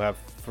 then we'll have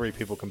 3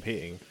 people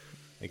competing.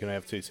 You can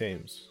have 2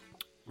 teams.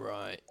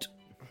 Right.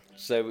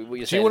 So what you're Do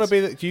you saying want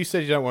is- to be? You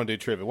said you don't want to do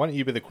trivia. Why don't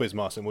you be the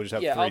quizmaster and we'll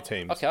just have 3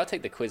 teams? Okay, I'll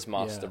take the quiz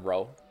master Yeah.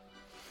 role.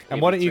 And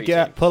Give why me don't you 3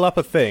 teams. pull up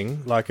a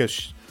thing like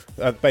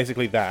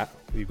basically that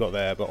you've got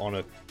there, but on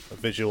a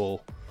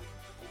visual,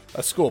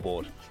 a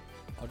scoreboard.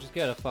 I'll just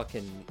get a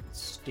fucking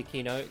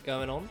sticky note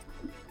going on.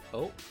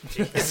 Oh,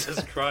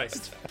 Jesus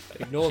Christ.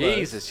 ignore those.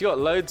 Jesus, you got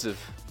loads of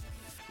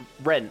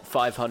rent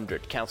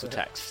 500, council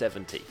tax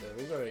 70. Yeah,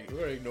 we're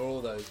gonna ignore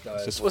all those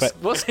guys. Just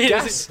What's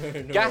gas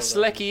No, gas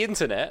no. lecky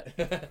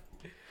internet?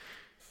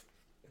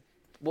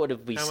 what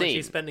have we How much are you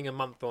seen? spending a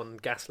month on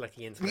gas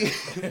lecky internet?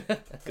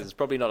 Because it's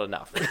probably not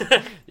enough.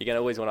 You're going to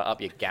always want to up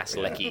your gas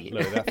lecky.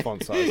 Look, that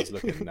font size is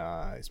looking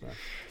nice, man.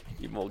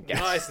 You more gas.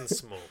 Nice and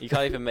small. You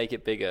can't even make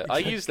it bigger. I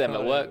use them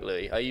at work,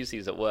 Louis. I use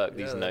these at work.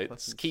 These they're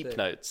notes, fucking keep sick.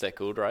 notes. They're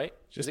called, right?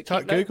 Just Is it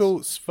Keep Google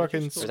Notes?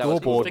 fucking Is that what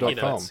it's called? Sticky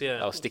scoreboard.com. notes, yeah.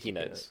 Oh, sticky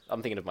notes.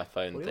 I'm thinking of my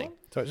phone What do you thing.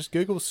 want? So just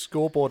Google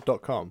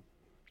scoreboard.com.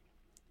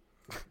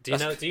 Do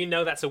you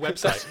know that's a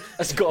website?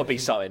 That's got to be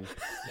something.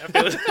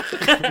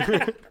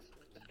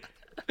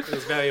 It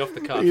was very off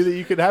the cuff. Either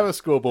you could have a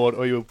scoreboard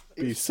or you'll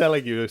be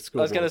selling you a I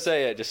scoreboard. was going to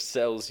say it just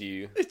sells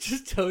you. It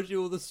just tells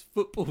you all the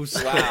football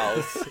scores.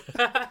 Wow.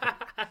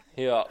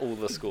 Here are all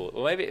the scores.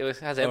 Well, maybe it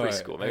has every Alright,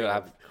 score. Maybe hang I'll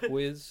on. have.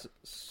 Quiz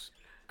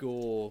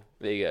score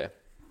There you go.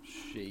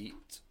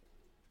 sheet.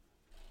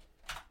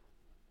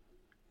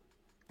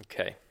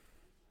 Okay.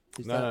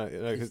 Is No, that-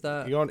 no, is 'cause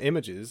that- you're on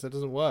images. That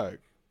doesn't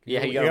work.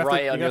 Yeah, you You got to have to-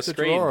 write it on you your have to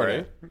screen, draw on bro.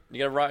 it. You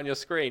got to write on your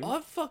screen.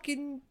 I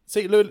fucking.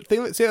 See, look,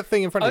 see that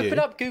thing in front of you? Open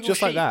up Google Just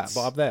Sheets. like that,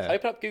 but up there.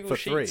 Open up Google for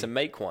Sheets free. and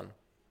make one.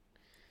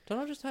 Don't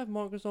I just have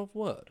Microsoft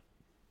Word?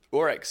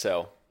 Or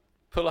Excel.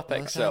 Pull up Oh,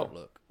 that's Excel.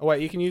 Outlook. Oh,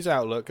 wait, you can use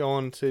Outlook. Go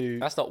on to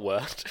That's not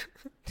Word.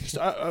 just,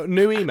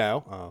 new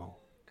email.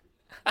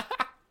 Oh.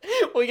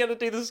 We're going to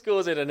do the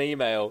scores in an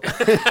email.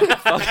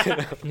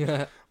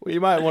 Yeah. Well, you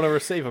might want to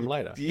receive them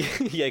later.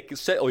 Yeah,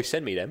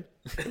 send me them.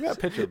 Look at a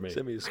picture of me.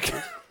 Send me the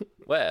scores.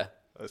 Where?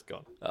 That's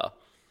gone. Oh.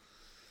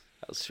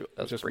 That's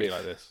Just brief. be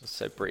like this. That's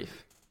so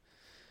brief.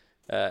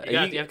 You're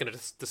going to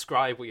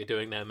describe what you're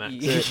doing there, Matt.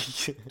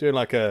 Doing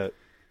like a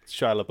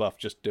Shia LaBeouf,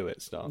 just do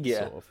it stance, Yeah.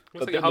 sort of. Looks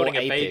like bit you're holding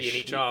more a baby apish. in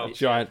each arm.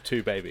 Giant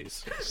two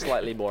babies.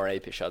 Slightly more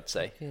apish, I'd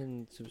say.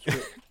 Fucking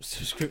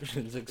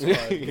subscriptions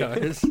expired,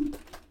 guys.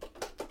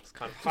 It's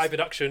kind of high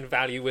production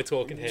value we're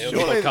talking here on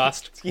Surely- the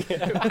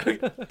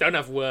podcast. Don't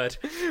have Word.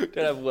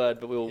 Don't have Word,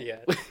 but we'll. Yeah.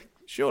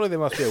 Surely there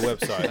must be a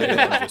website. They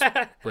don't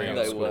just bring up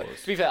No Word.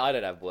 scores. To be fair, I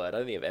don't have Word. I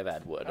don't think I've ever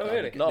had Word. Oh,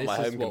 really? Not on my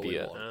This is home what we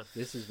computer. want.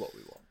 This is what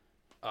we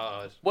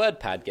want.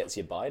 WordPad gets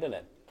you by, doesn't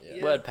it?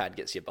 Yeah. WordPad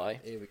gets you by.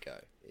 Here we go.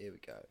 Here we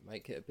go.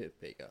 Make it a bit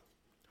bigger.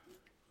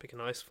 Pick a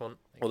nice font.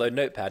 Although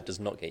Notepad does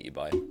not get you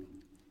by.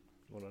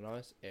 Want a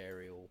nice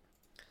aerial.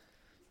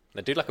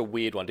 Now do like a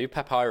weird one. Do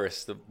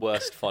Papyrus, the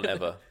worst font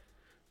ever.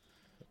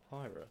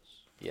 Papyrus.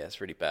 Yeah,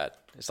 it's really bad.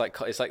 It's like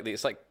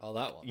Oh,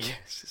 that one.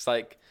 yes, it's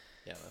like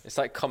Yeah. it's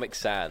like Comic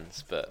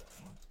Sans, but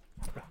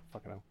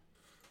Fucking hell.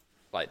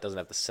 like doesn't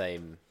have the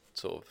same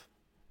sort of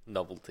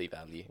novelty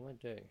value. What am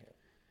I doing here?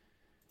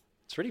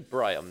 It's really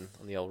bright on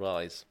the old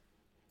eyes.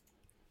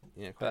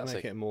 Yeah, quite That's make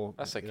okay. it more.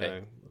 That's you okay.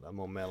 know, a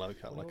more mellow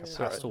cut, like a Just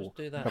pastel.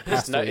 do A that.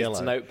 pastel yellow.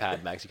 It's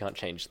Notepad, Max. You can't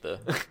change the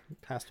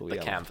pastel the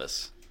yellow.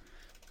 canvas.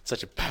 It's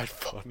such a bad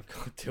font.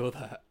 Can't do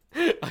that.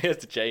 I have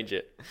to change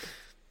it.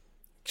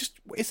 Just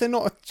is there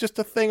not just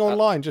a thing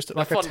online, just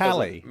like a font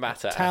tally? doesn't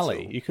matter at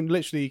Tally. all. You can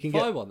literally Find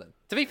get. one then.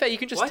 To be fair, you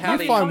can just Why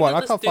tally. You find one. I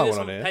Let's can't do find this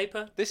one on here.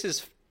 paper. This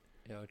is.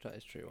 Yeah, that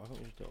is true. I thought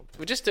we should do it.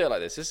 We'll just do it like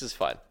this. This is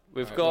fine.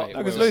 We've Right, got. wait,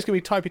 Because wait. Lou's gonna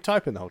be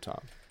typing the whole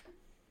time.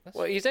 That's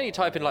Well, he's only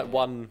typing like fine.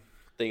 one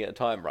thing at a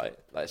time, right?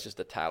 Like it's just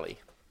a tally.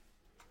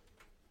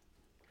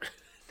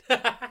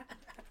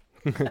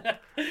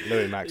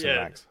 Louis, Max, Yeah. and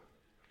Max.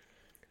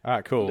 All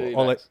right, cool. Louis,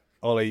 Ollie, Max.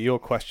 Ollie, your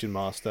question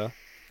master.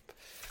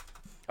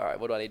 All right,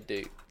 what do I need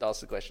to do? Ask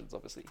the questions,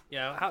 obviously.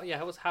 Yeah. How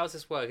does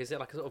this work? Is it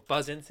like a sort of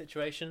buzz-in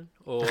situation,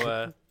 or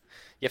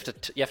You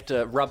have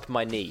to rub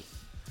my knee.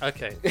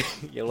 okay?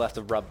 You'll have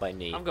to rub my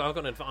knee. I'm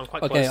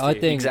quite Okay, close to I you.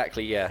 think-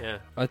 Exactly. Yeah. Yeah.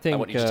 I think. I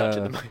want you to touch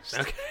it the most.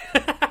 Okay.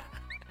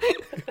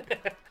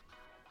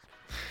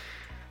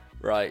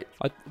 Right.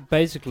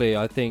 Basically,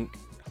 I think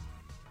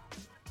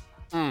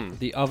Hmm.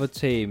 the other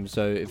team.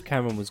 So if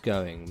Cameron was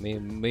going,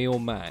 me or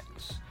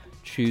Max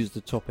choose the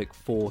topic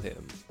for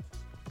him.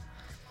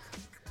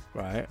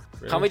 Right.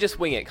 Can't we just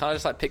wing it? Can't I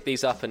just like pick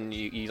these up and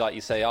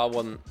you say I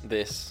want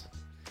this?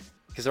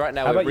 Because right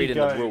now How we're about you reading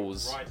the go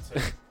rules.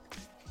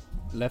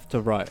 Left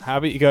to right. How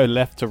about you go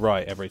left to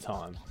right every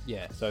time?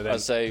 Yeah. So then,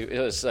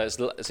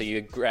 So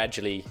you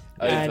gradually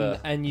over.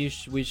 And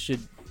we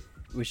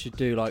should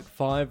do like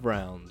 5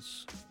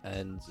 rounds,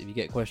 and if you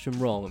get a question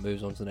wrong, it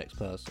moves on to the next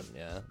person.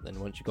 Yeah. Then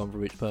once you've gone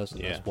through each person,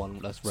 Yeah. that's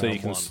round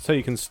one. so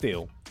you can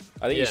steal.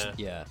 I think you Yeah. should.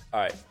 Yeah.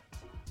 All right.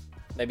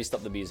 Maybe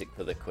stop the music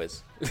for the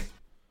quiz.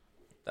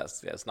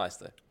 That's nice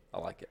though. I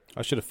like it.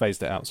 I should have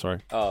phased it out.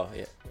 Sorry. Oh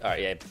yeah. All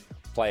right. Yeah.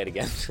 Play it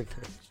again.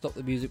 Stop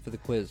the music for the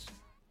quiz.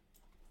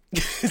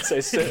 so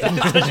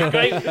Such a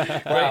great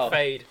Wow.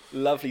 fade.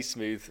 lovely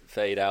smooth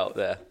fade out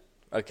there.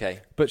 Okay.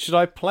 But should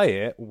I play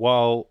it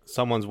while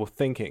someone's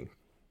thinking?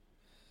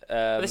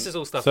 This is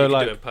all stuff so you can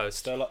like- do in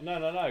post. no,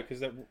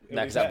 because No,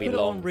 because that'd be Put it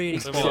long. on really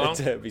It'll be long.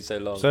 It'd be so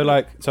long.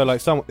 so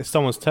it's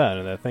someone's turn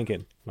and they're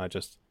thinking. And I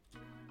just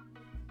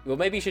Well,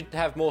 maybe you should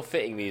have more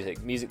fitting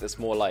music that's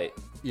more like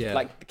Yeah.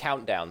 the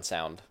countdown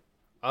sound.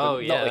 Oh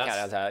Not yeah. the that's-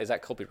 countdown sound. Is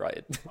that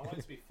copyrighted? I want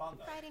it to be fun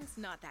though. Writing's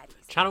not that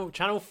easy.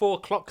 Channel 4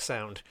 clock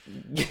sound.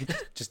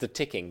 Just the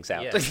ticking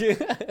sound. Yeah.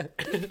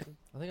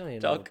 I think I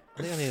need Doug.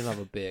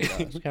 another beer,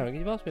 guys. Karen, can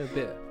you pass me a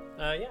beer?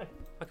 Yeah.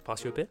 I can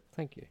pass you a bit.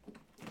 Thank you.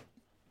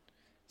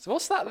 So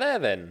what's that there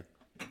then?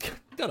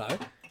 Don't know.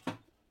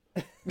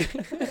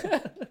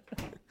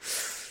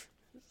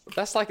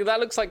 That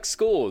looks like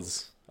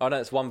scores. Oh no,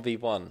 it's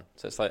 1v1.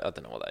 So it's like, I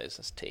don't know what that is.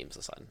 It's teams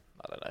or something.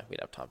 I don't know. We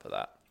don't have time for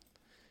that.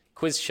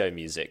 Quiz show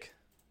music.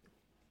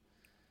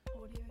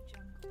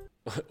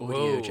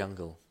 Audio Whoa.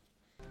 jungle.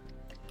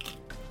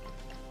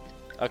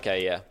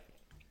 Okay, yeah.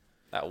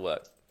 That'll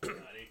work. I need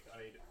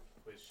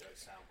quiz show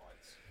sound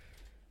bites.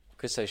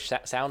 Quiz show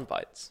sound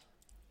bites.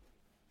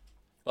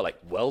 Well, like,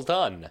 well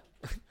done.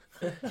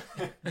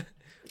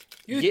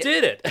 You Yeah.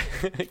 did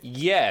it.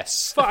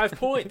 Yes. 5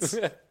 points.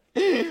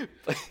 Alright,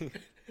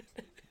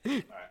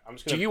 I'm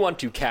just Do gonna. you want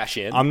to cash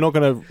in? I'm not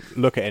going to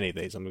look at any of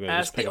these. I'm going to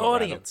Ask just pick the them at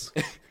random. audience.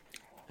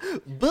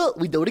 But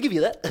we don't want to give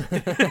you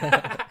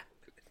that.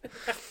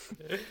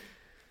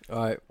 All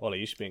right. Ollie,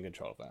 you should be in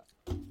control of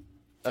that.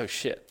 Oh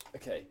shit.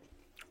 Okay.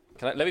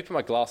 Let me put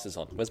my glasses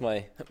on. Where's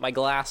my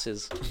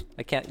glasses?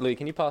 I can't. Louis,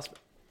 can you pass?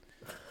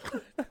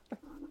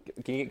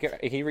 Can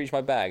you reach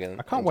my bag? And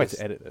I can't wait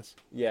to edit this.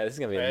 Yeah, this is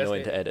gonna be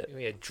annoying to edit. It'll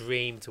be a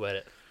dream to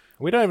edit.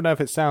 We don't even know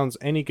if it sounds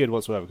any good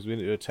whatsoever because we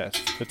didn't do a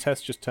test. The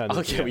test just turned. Oh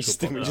into yeah, the we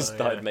actual just podcast.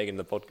 started making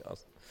the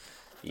podcast.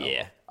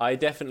 Yeah, I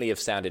definitely have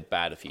sounded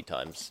bad a few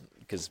times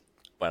because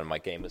when my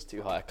game was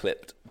too high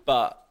clipped,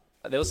 but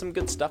there was some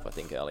good stuff I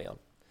think early on.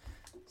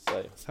 So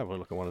Let's have a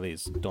look at one of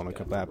these Doner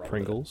Kebab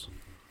Pringles.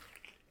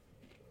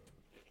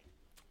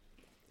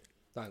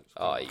 Thanks.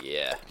 oh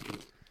yeah,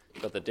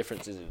 but the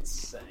difference is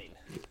insane.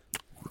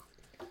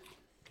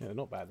 Yeah, they're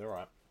not bad. They're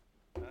alright.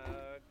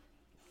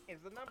 Is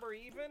the number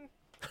even?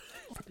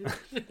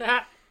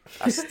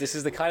 This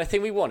is the kind of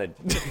thing we wanted.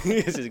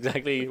 This is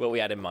exactly what we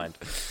had in mind.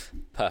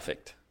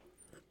 Perfect.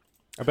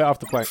 I bet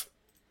after playing.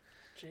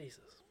 Jesus.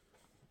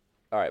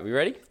 All right, we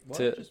ready Why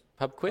to don't you just-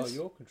 pub Oh, quiz?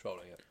 you're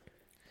controlling it.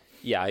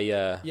 Yeah,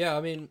 Yeah,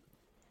 I mean,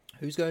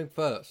 who's going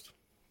first?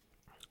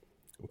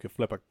 We could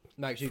flip a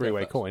Max, you go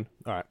three-way first. coin.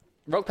 Alright.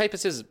 rock paper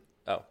scissors.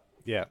 Oh,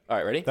 Yeah. all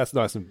right, ready? That's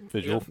nice and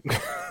visual.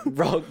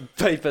 Rock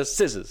paper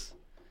scissors.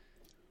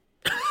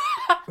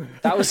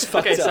 That was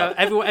fucked Okay, so up.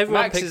 everyone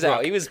Max picked is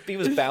out. rock. He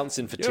was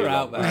bouncing for too You're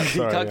long. out, man. You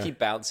Sorry, can't yeah. keep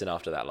bouncing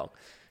after that long.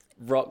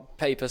 Rock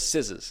paper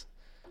scissors.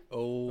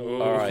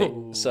 Oh. All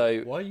right,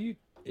 so Why are you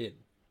in?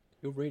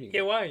 You're reading.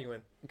 Yeah, it. why are you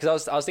in?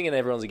 because I was thinking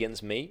everyone's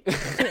against me,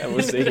 and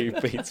we'll see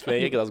who beats me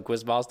because I was a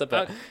quiz master.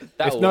 But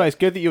It's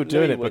good that you're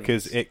doing Louis it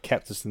because wins. it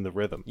kept us in the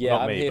rhythm. Yeah,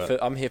 Not I'm me, here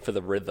but... I'm here for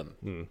the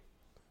rhythm.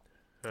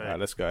 Alright,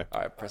 let's go.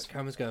 All right, press.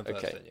 Cameron's going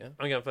first Okay. then, yeah?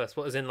 I'm going first.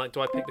 What is in, like,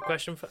 do I pick the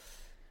question for?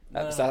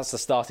 That's the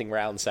starting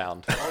round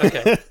sound.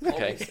 Okay.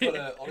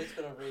 Okay. Ollie's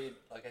gonna read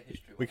like a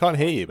history We can't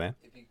hear you, man.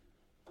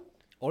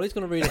 Ollie's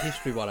gonna read a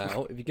history one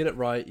out. If you get it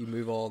right, you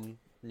move on.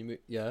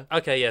 Yeah.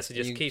 Okay, yeah, so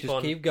You just keep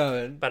on. keep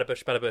going. Bada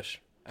bush, bada bush.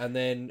 And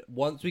then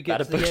once we get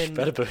Better to the bush, end,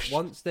 better bush.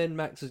 once then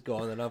Max is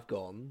gone and I've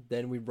gone,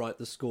 then we write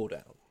the score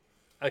down.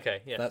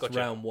 Okay, yeah, That's gotcha.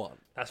 round one.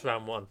 That's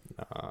round one.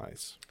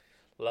 Nice.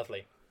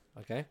 Lovely.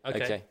 Okay.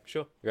 Okay, Okay.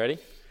 sure. You ready?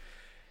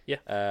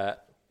 Yeah.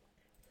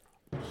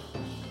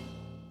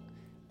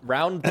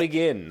 Round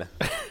begin.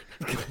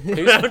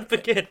 Round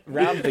begin.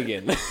 Round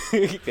begin.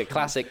 The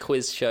classic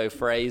quiz show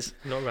phrase.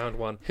 Not round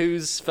one.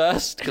 Who's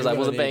first? Because I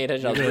wasn't paying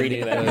attention. I was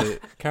reading them.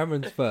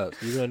 Cameron's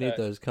first. You're gonna need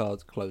those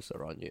cards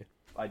closer, aren't you?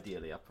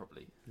 Ideally, I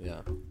probably.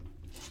 Yeah.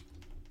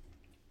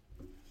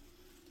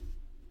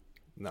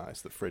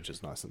 Nice. The fridge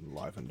is nice and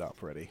livened up,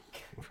 ready.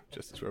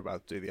 Just as we're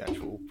about to do the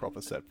actual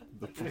proper set,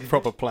 the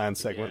proper plan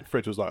segment.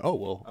 Fridge was like, "Oh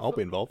well, I'll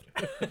be involved."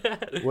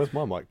 Where's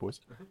my mic, boys?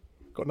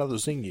 Got another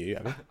zing you,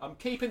 have you? I'm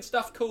keeping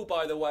stuff cool,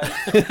 by the way.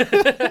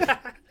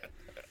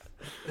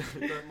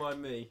 Don't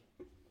mind me.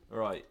 All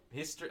right,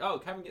 history. Oh,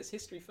 Cameron gets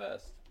history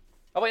first.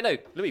 Oh wait, no,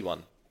 Louis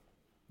won.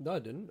 No, I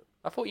didn't.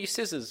 I thought you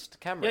scissors to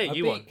Cameron. Yeah, I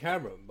you beat won.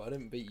 Cameron, but I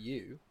didn't beat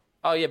you.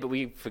 Oh yeah, but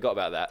we forgot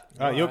about that.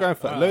 All right, you're going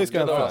first. Louis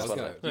going You're the first. last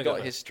one. go. You No, got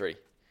go history.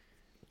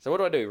 So what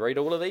do I do? Read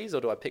all of these,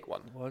 or do I pick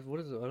one? What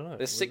is it? I don't know.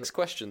 There's 6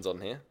 questions on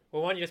here.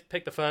 Well, why don't you just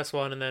pick the first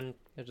one and then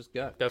Yeah, just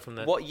go. go from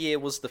there? What year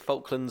was the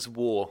Falklands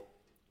War?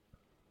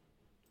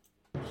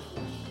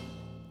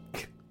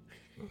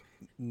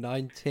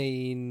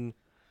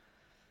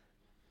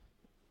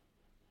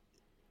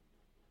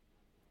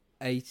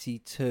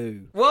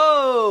 1982.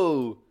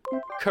 Whoa!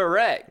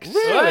 Correct.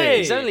 Really?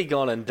 He's only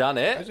gone and done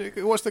it.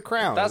 Actually, what's the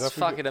crown? That's Is that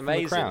from fucking from the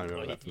amazing. Crown? Well,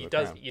 Or is you, that from you the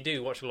does. Crown? You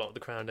do watch a lot of The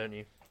Crown, don't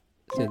you?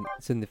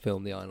 It's in the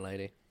film The Iron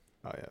Lady.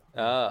 Oh yeah.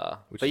 Ah,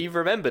 Which but is- you've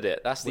remembered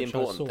it. That's the which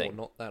important I saw thing.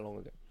 not that long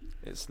ago.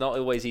 It's not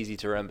always easy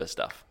to remember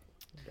stuff.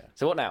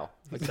 So what now?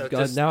 So Go-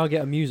 just- now I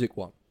get a music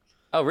one.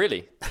 Oh,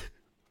 really?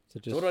 So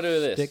just what do I do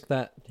with this? Stick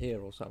that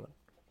here or something.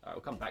 I'll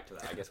come back to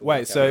that. I guess.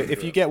 Wait, so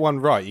if you get one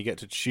right, you get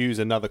to choose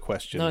another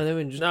question. No, then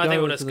we just No, I go think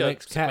we'll to just the go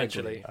next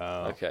category.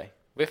 sequentially. Okay,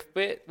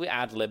 we're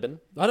ad libbing.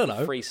 I don't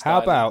know. Freestyle.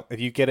 How about if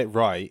you get it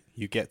right,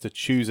 you get to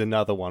choose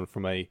another one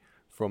from a.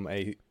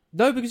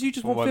 No, because you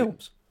just want One-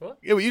 films.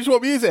 Yeah, but you just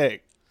want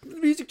music.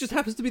 Music just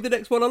happens to be the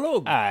next one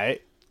along.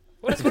 Alright.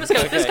 Well, let's go. Let's go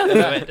through it. Let's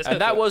go And through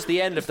that it. was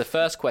the end of the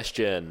first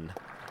question.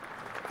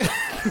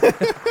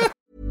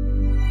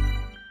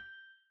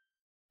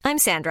 I'm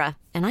Sandra,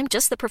 and I'm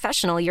just the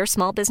professional your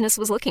small business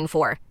was looking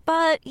for.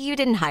 But you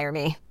didn't hire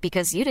me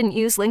because you didn't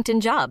use LinkedIn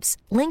Jobs.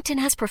 LinkedIn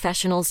has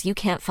professionals you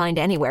can't find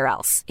anywhere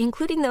else,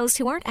 including those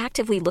who aren't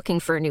actively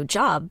looking for a new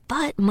job,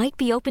 but might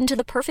be open to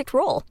the perfect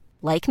role,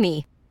 like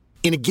me.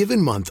 In a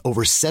given month,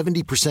 over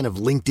 70% of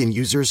LinkedIn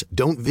users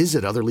don't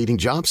visit other leading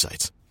job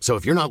sites. So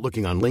if you're not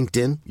looking on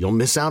LinkedIn, you'll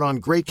miss out on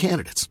great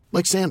candidates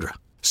like Sandra.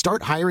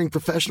 Start hiring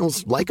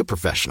professionals like a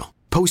professional.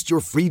 Post your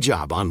free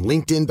job on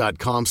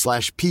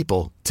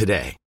linkedin.com/people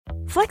today.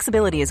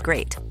 Flexibility is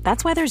great.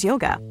 That's why there's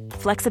yoga.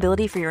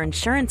 Flexibility for your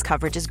insurance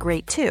coverage is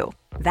great too.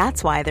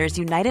 That's why there's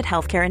United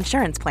Healthcare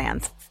Insurance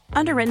Plans.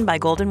 Underwritten by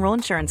Golden Rule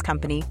Insurance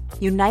Company,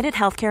 United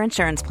Healthcare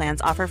Insurance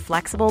Plans offer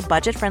flexible,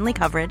 budget-friendly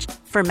coverage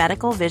for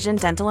medical, vision,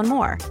 dental, and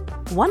more.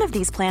 One of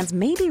these plans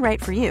may be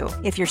right for you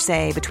if you're,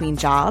 say, between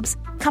jobs,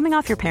 coming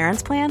off your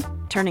parents' plan,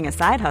 turning a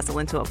side hustle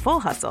into a full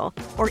hustle,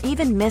 or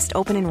even missed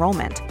open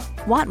enrollment.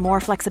 Want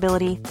more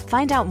flexibility?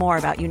 Find out more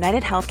about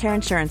United Healthcare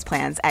Insurance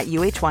Plans at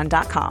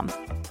uh1.com.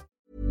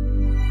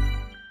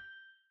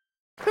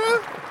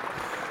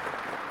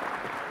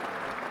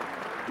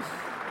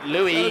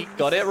 Louis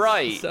got it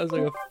right. Sounds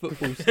like a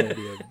football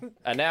stadium.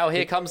 And now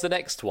here comes the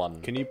next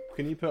one. Can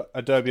you put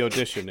Adobe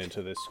Audition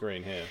into this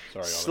screen here?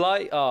 Sorry,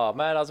 Ollie. Oh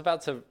man, I was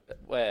about to.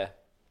 Where?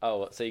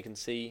 Oh, so you can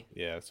see.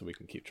 Yeah, so we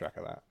can keep track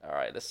of that. All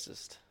right, let's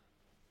just.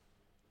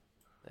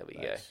 There we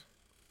go.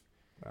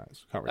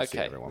 Nice. Can't really see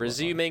Okay, everyone,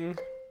 resuming.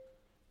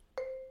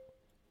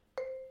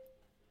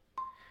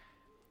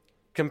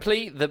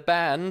 Complete the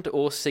band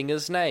or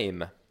singer's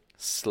name.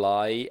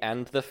 Sly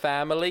and the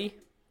Family.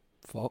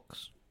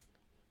 Fox.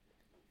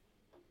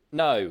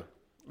 No,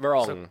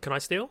 wrong. So, can I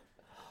steal?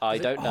 I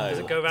don't know. Does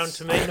it go round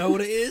to me? I know what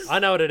it is. I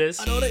know what it is.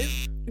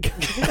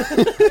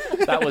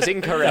 That was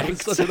incorrect.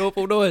 That was such an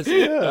awful noise.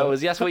 That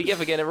was yes. What you get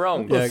for getting it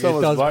wrong. Yeah, it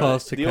does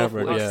pass to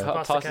Cameron.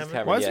 Pass to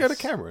Cameron. Why does it yes. go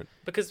to Cameron?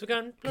 Because we're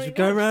going. We're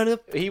going around.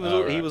 He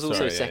was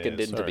also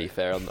second in, to be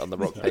fair, on the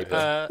rock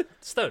paper.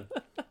 Stone.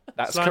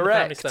 That's Sly and the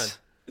Family correct.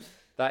 Stone.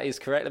 That is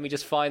correct. Let me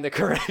just find the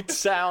correct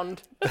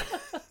sound.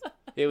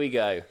 Here we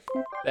go.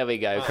 There we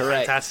go.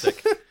 Correct.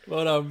 Fantastic.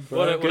 Well done,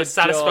 bro. What a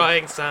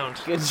satisfying sound.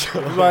 Good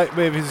job. Like,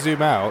 maybe if you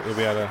zoom out, you'll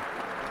be able to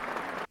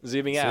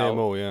Zooming see out. them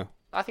all, yeah.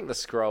 I think the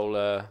scroll.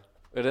 I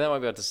don't know. I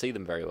won't be able to see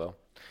them very well.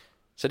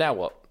 So now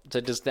what?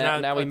 So does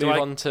now we move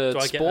on to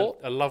sport?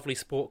 A lovely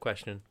sport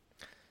question.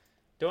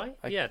 Do I?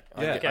 Yeah.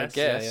 I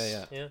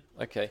guess. Yeah.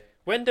 Okay.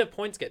 When do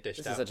points get dished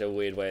This out? is such a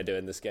weird way of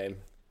doing this game.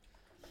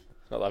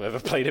 Not that I've ever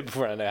played it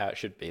before. I know how it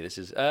should be. This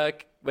is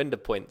when do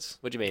points?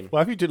 What do you mean? Why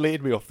have you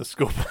deleted me off the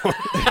scoreboard?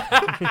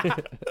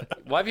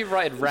 Why have you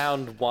written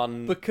round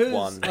 1?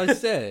 Because I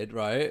said,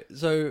 right,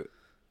 so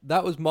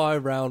that was my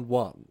round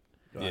 1.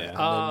 Right? Yeah. And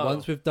then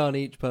once we've done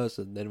each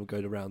person, then we'll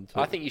go to round 2.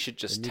 I think you should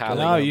just And you tally.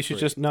 go No, round you should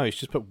 3.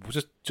 just put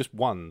just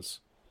ones.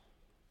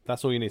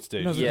 That's all you need to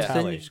do. No, Just because then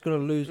tally. you're just going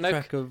to lose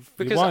track of... You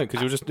because won't, because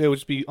it will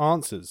just be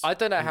answers. I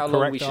don't know how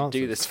long we Correct should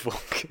do answers. this for.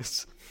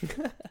 'Cause-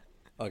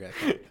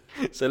 Okay.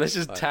 So let's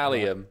just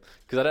tally them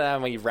because I don't know how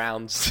many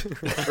rounds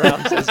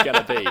there's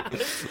gonna be.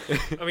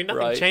 I mean, nothing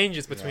Right.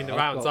 changes between the I've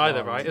rounds got either,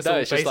 one. right? It's No, all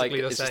it's just like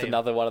basically the it's same. just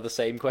another one of the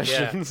same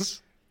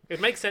questions. It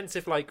makes sense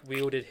if like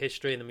we all did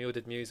history and then we all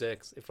did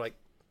music. If like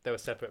there were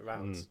separate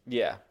rounds,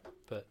 Yeah,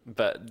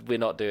 but we're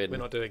not doing. we're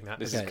not doing that.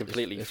 This Okay, is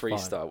completely it's fine.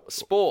 freestyle.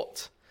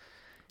 Sport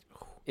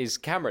is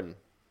Cameron.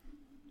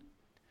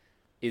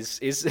 Is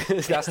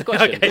that's the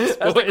question? Okay, That's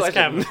sport the is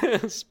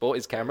question. Sport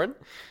is Cameron.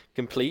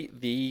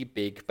 Complete the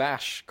Big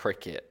Bash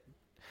cricket.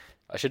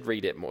 I should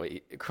read it more.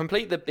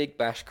 Complete the Big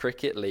Bash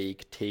Cricket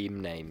League team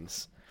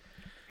names.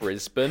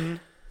 Brisbane.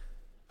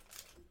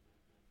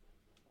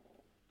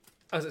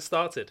 As it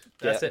started,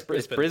 that's it.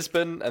 It's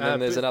Brisbane, and then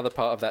there's Bri- another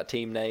part of that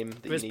team name.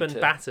 That Brisbane you need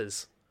to...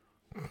 Batters.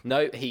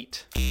 No,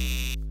 Heat.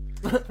 You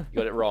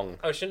got it wrong.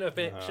 Oh, shouldn't have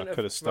been. I Shouldn't could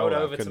have have stolen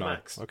rolled it, over to couldn't I?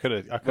 Max. I could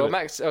have. Well,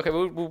 Max. Okay,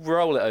 we'll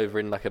roll it over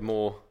in like a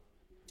more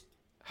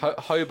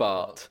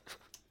Hobart.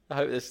 I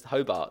hope this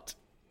Hobart.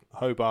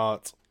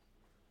 Hobart.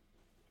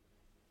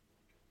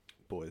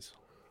 Boys.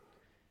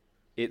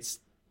 It's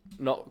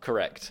not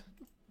correct.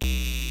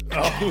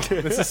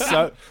 This is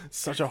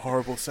such a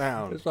horrible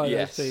sound. It's like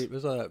Yes.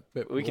 it's like that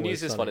bit We can Always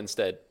use this Sunny. one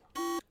instead.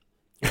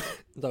 Is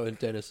that when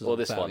Dennis is Or on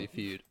this Family one.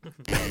 Feud?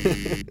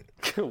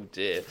 Oh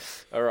dear.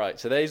 All right,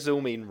 so these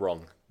all mean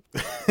wrong.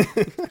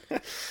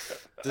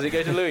 Does it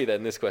go to Louis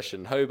then? This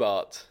question,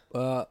 Hobart.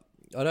 I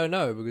don't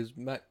know because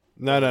Mac.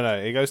 No.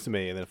 It goes to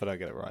me, and then if I don't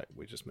get it right,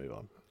 we just move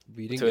on.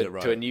 You didn't To get a, it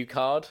right. to a new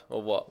card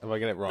or what? If I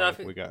get it wrong, No, I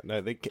think- we go.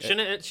 No, they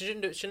Shouldn't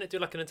it do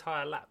like an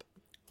entire lap?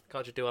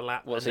 Can't you do a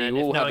lap? Well, and so then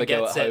you if all no have one a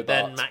go gets at it,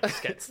 then Hobart. Max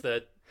gets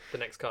the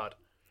next card.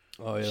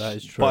 Oh yeah, that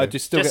is true. But I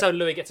just still Just get. so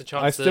Louis gets a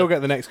chance. I still to...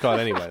 get the next card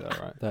anyway,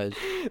 though, right? That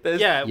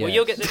is Yeah, well, Yes.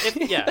 you'll get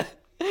the. Yeah.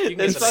 You can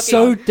There's get the next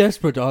so card.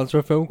 desperate to answer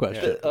a film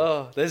question.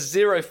 Oh, there's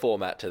zero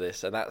format to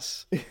this, and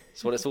that's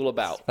what it's all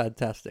about.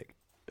 Fantastic.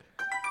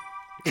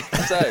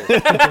 So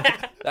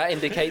that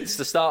indicates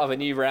the start of a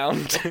new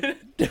round.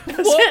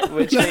 What?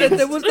 Which You said means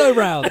there was no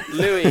round.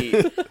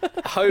 Louis,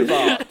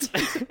 Hobart,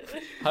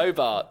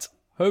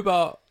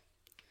 Hobart.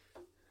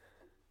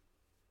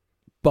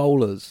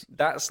 bowlers.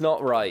 That's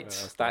not right.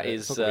 That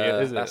is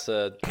that's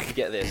a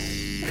get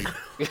this.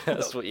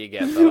 That's what you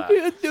get for that.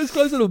 It was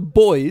closer to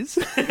boys.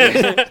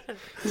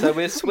 So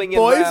we're swinging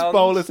Boys, round.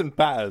 bowlers, and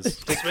batters.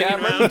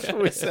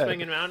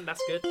 Swinging round.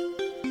 That's good.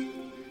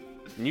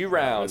 New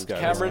round. let's go,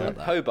 Cameron let's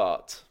go.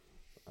 Hobart.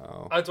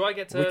 Oh, do I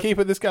get to? We're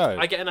keeping this going.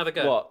 I get another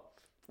go. What?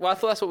 Well, I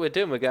thought that's what we're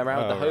doing. We're going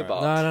around with the right.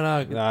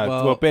 Hobart. No.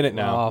 Well, bin it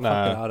now. Oh, No.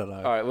 fuck it, I don't know.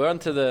 All right, we're on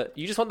to the.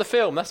 You just want the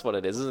film. That's what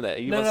it is, isn't it?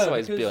 You must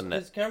always be on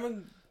it.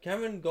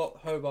 Cameron got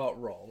Hobart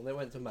wrong. They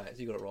went to Max.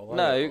 You got it wrong.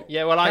 No.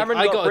 Yeah, well, Cameron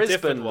I got got a Brisbane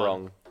different one.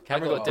 wrong.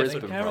 Cameron got a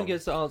Brisbane Cameron wrong.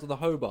 gets to answer the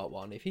Hobart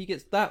one. If he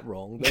gets that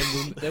wrong,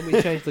 then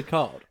we change the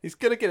card. He's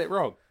gonna get it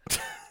wrong.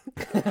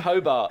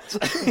 Hobart.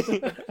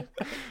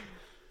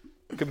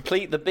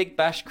 Complete the Big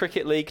Bash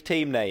Cricket League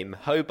team name.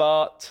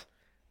 Hobart.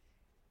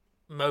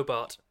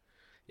 Mobart.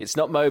 It's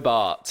not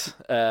Mobart.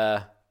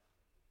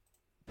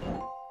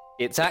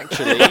 It's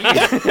actually.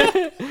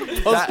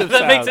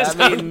 That makes it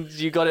That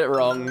means you got it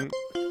wrong.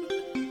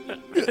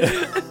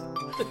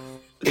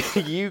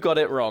 You got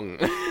it wrong.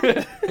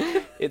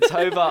 It's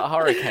Hobart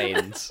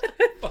Hurricanes.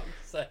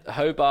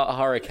 Hobart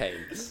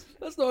Hurricanes.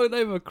 That's not the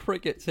name of a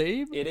cricket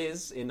team. It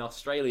is in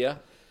Australia.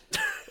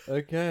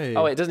 Okay.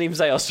 Oh, wait, it doesn't even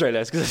say Australia.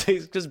 It's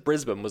because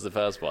Brisbane was the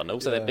first one.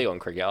 Also, they're big on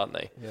cricket, aren't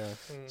they? Yeah.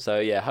 So,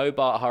 yeah,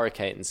 Hobart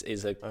Hurricanes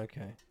is a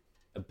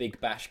Big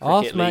Bash Cricket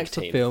Ask League Max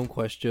team. the film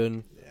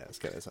question. Yeah, let's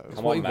get this over.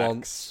 Come what on, he Max.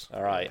 wants.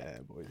 All right. Yeah,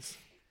 boys.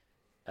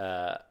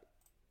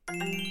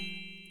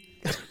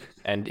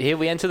 And here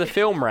we enter the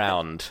film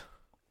round.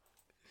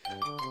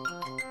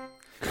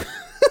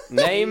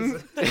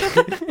 Name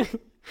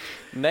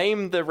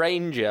the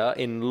ranger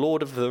in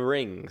Lord of the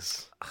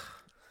Rings.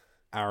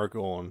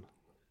 Aragorn.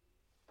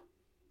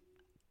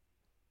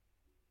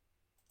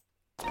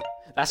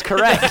 That's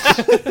correct.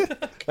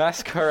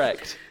 That's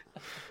correct.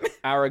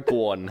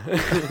 Aragorn.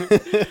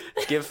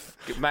 Give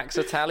Max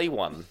a tally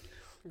 1.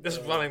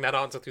 Just running that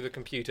answer through the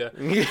computer.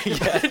 Yeah.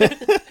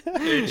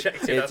 You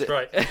checked it, that's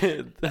right.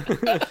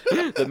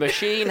 The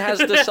machine has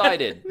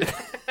decided.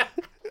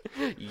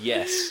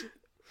 Yes.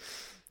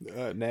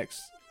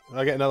 Next.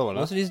 I get another one.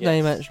 Wasn't his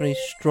name actually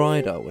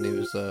Strider when he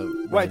was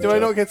Wait, do I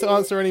not get to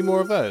answer any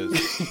more of those?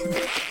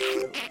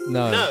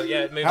 No. No,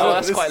 yeah, it moves Oh, on.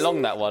 that's quite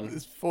long, that one.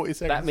 It's 40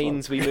 seconds. That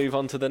means we move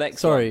on to the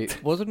next Sorry, one.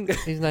 wasn't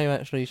his name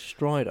actually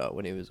Strider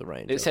when he was a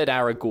ranger? It said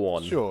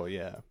Aragorn. Sure,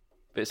 yeah.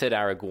 But it said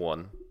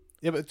Aragorn.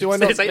 Yeah, but do I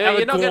not? It's like No,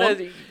 you're not Aragorn.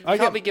 gonna. You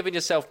can't be giving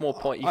yourself more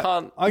points. You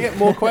can't. I get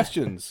more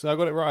questions. So I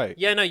got it right.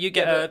 Yeah, no, you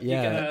get a...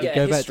 Yeah, you get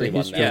go a back history to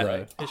one history there, though.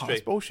 right? Oh, History.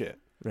 that's bullshit.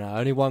 No,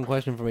 only one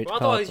question from each Well,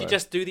 card. otherwise, you though.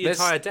 just do the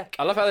entire deck.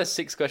 I love how there's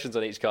 6 questions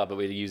on each card, but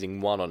we're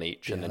using 1 on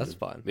each, and Yeah, then that's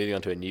fine. moving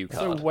on to a new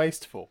So card.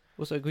 wasteful.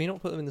 Also, can you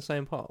not put them in the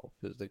same pile?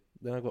 Because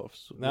then I've got.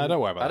 No,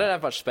 don't worry about I that. don't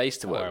have much space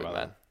to Don't work worry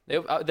with,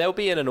 about man. They'll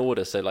be in an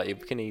order, so like you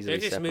can easily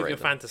Maybe just separate move your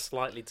them. Fanta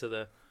slightly to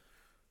the...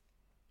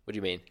 What do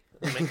you mean?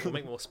 We'll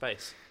make more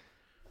space.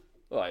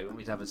 Oh, you want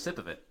me to have a sip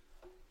of it?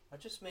 I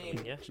just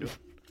mean. Yeah, sure.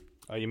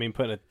 Oh, you mean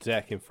putting a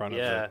deck in front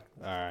Yeah. of it?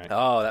 All right.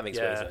 Oh, that makes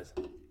Yeah. more sense.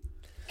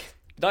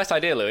 Nice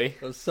idea, Louis.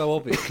 That's so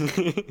obvious.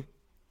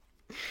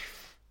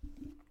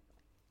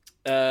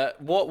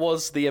 What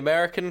was the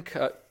American...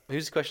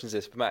 Whose question is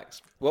this? For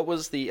Max. What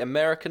was the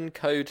American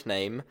code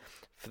name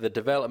for the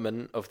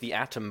development of the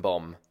atom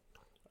bomb?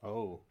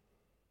 Oh.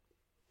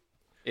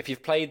 If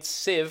you've played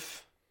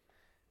Civ...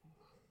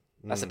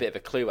 That's a bit of a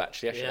clue,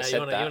 actually. I should have Yeah, said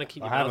you that. want to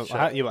keep I your mouth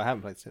haven't. shut. I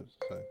haven't played Sims.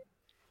 So.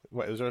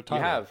 Wait, was there a You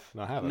timer? have.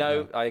 No, I haven't.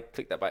 No, I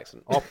clicked that by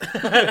accident.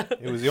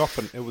 It was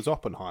it was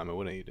Oppenheimer,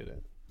 wasn't it? You did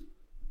it,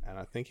 and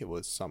I think it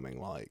was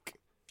something like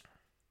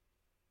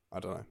I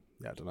don't know.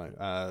 Yeah, I don't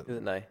know.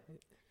 Isn't no?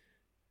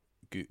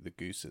 The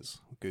gooses,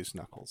 goose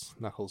knuckles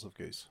of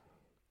goose.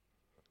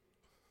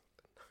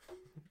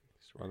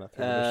 Just run that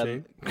through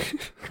the machine.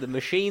 The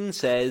machine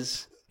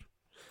says...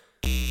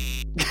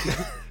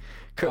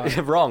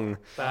 Wrong.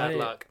 Bad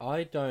luck.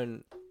 I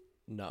don't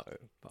know,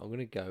 but I'm going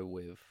to go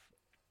with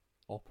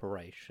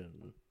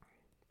Operation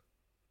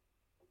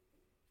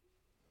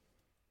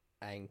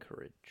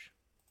Anchorage.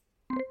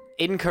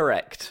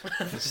 Incorrect.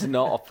 This is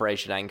not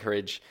Operation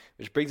Anchorage,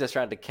 which brings us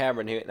round to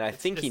Cameron, who and I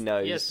think he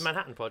knows. Yes, the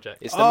Manhattan Project.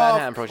 It's the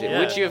Manhattan Project. yeah.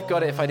 Would you have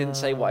got it if I didn't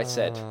say what I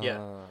said? Yeah.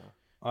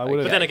 I would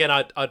have. But then again,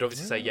 I'd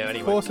obviously say yeah of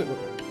anyway. course it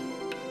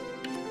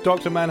would.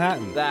 Dr.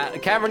 Manhattan.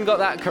 That Cameron got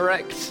that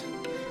correct.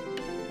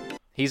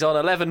 He's on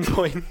 11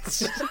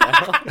 points. It's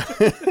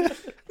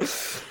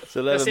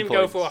 11 Let's see him go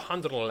points. for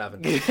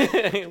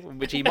 111.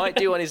 Which he might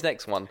do on his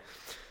next one.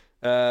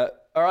 All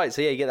right,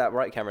 so yeah, you get that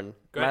right, Cameron.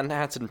 Great.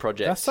 Manhattan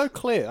Project. That's so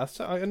clear.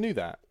 I knew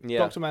that. Yeah.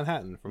 Dr.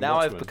 Manhattan from Now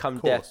Watchmen, I've become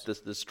of course.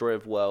 Death, the destroyer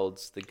of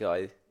worlds. The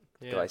guy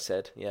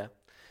said, yeah,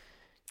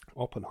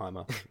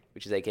 Oppenheimer.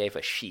 which is AKA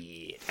for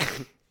shit.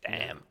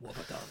 Damn. What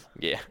have I done?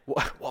 Yeah.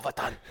 What have I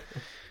done?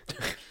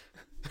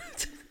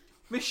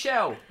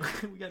 Michelle,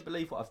 we don't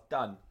believe what I've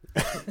done.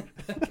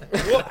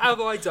 What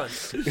have I done?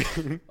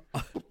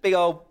 Big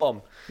old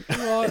bomb.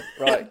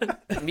 Right.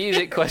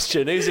 Music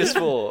question. Who's this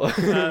for?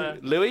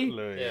 Louis?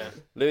 Yeah.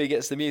 Louis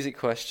gets the music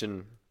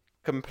question.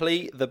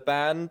 Complete the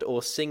band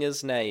or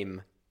singer's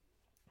name.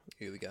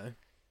 Here we go.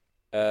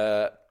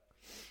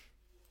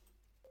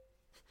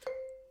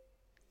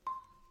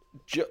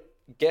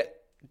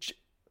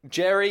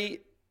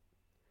 Jerry.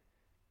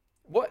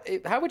 What?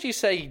 How would you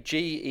say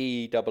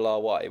Gerry?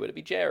 Would it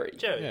be Jerry?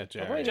 Jerry. Yeah,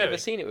 Jerry. I've only never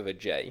seen it with a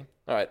J.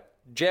 All right,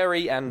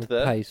 Jerry and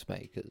the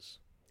Pacemakers.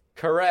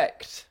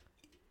 correct.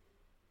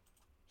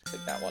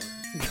 Click that one.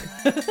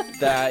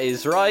 That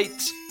is right.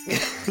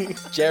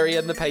 Jerry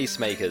and the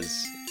Pacemakers.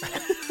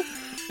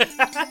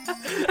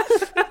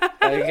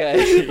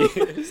 Okay.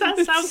 Does that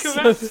sound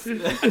correct?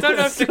 I don't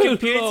know if the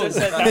computer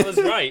said that was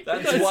right.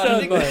 That's I one.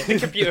 think the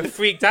computer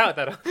freaked out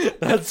that.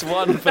 That's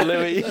one for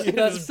Louis.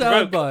 That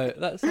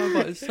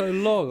soundbite is so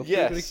long. I'm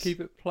Yes. going to keep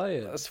it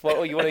playing. That's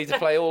what you want me to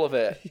play all of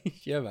it.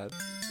 Yeah, man.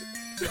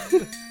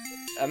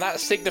 And that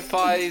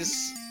signifies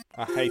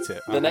I hate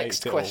it. the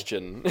next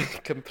question.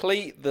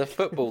 Complete the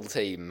football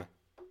team.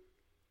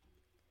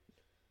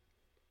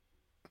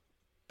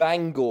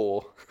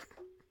 Bangor.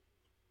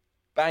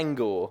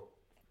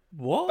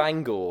 What?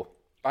 Bangor.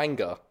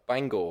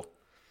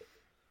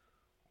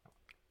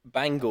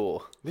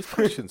 These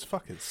questions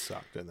fucking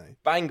suck, don't they?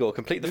 Bangor.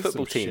 Complete the These are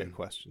football some team. shit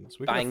questions.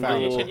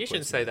 Bangor. You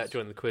shouldn't say that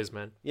during the quiz,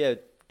 man. Yeah,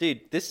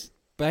 dude, this...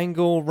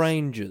 Bangor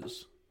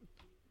Rangers.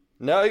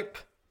 Nope.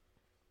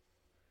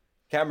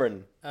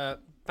 Cameron.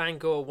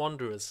 Bangor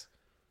Wanderers.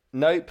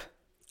 Nope.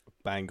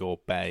 Bangor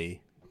Bay.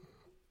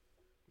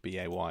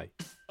 B-A-Y.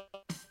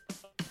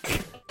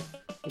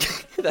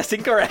 That's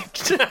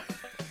incorrect.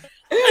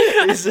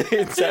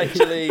 It's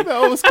actually...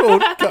 That was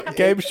called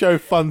Game Show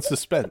Fun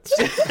Suspense.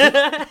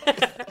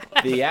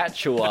 The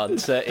actual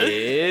answer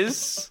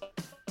is...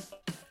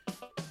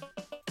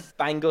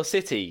 Bangor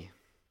City.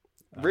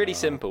 Really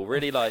simple,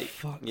 really like...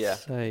 Yeah.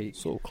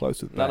 Sort of close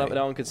to the No bay.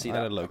 one could see I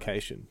had that. a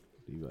location.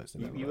 You guys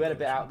didn't have You went a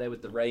bit out there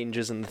with the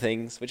Rangers and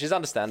things, which is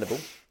understandable.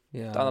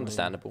 Yeah, That's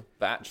understandable.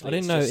 But actually, I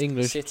didn't it's know just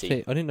English.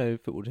 City. I didn't know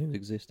football teams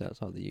exist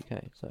outside the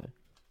UK. So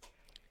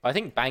I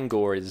think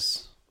Bangor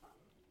is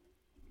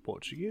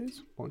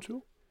Portuguese?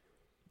 Portugal?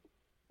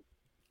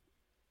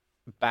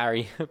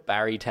 Barry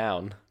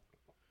Town.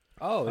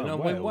 oh, you know, in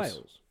Wales.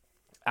 Wales.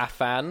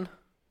 Afan.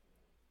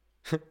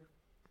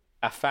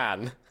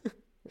 Afan.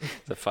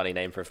 It's a funny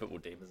name for a football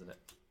team, isn't it?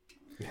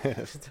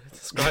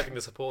 Describing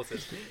the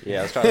supporters. Yeah,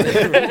 I was trying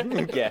to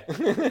think. Yeah.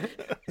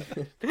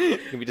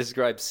 Can be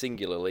described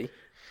singularly.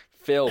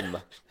 Film.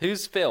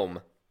 Who's film?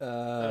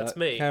 That's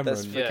me. Cameron.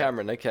 That's for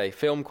Cameron. Okay,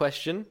 film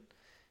question.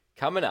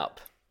 Coming up.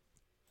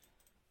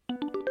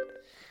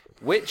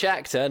 Which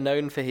actor,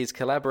 known for his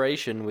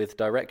collaboration with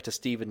director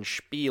Steven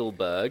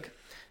Spielberg,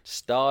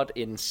 starred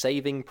in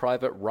Saving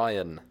Private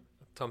Ryan?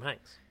 Tom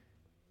Hanks.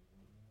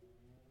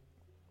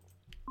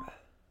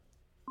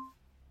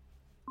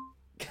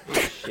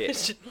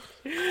 Shit.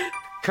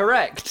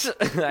 Correct.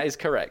 That is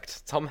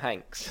correct. Tom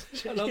Hanks.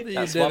 I love that you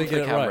That's never one for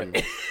get it Cameron.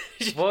 right.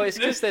 Well, it's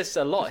because there's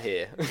a lot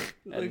here.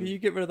 Like, can you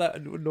get rid of that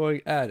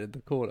annoying ad in the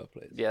corner,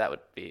 please? Yeah, that would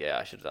be... Yeah,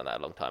 I should have done that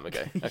a long time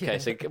ago. Okay,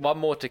 so one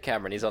more to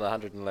Cameron. He's on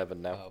 111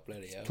 now. Oh,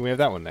 bloody hell. Can we have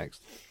that one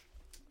next?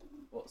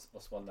 What's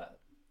one that?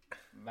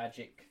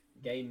 Magic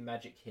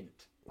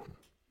hint.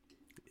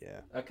 Yeah.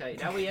 Okay,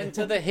 now we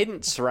enter the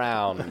hints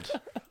round,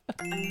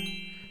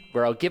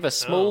 where I'll give a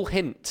small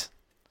hint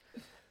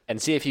and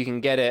see if you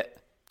can get it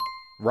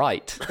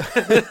right.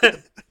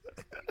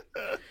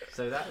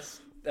 So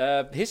that's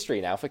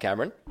history now for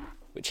Cameron,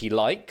 which he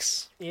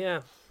likes.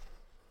 Yeah.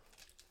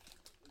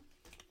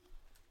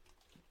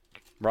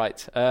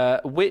 Right.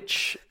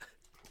 Which...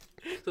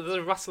 So there's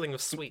a rustling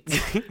of sweets.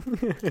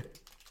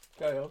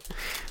 Go on.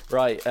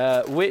 Right.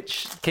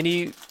 Which... Can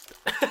you...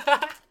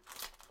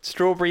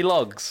 Strawberry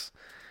logs.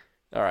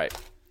 All right.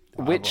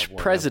 Which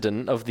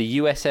president of the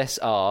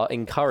USSR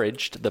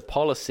encouraged the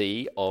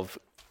policy of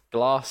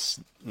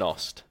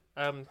glasnost?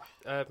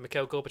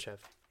 Mikhail Gorbachev.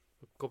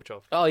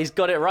 Oh, he's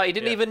got it right. He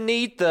didn't even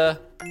need the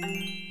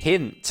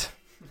hint.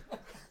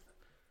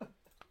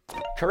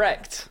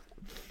 Correct.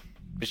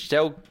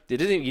 Michelle, you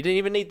didn't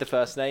even need the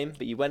first name,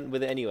 but you went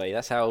with it anyway.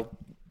 That's how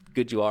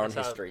good you are on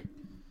history.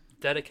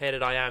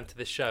 Dedicated I am to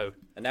this show.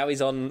 And now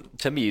he's on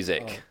to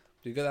music. Oh,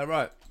 did you get that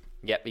right?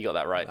 Yep, you got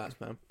that right. That's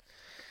man.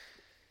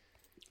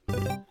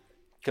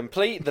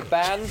 Complete the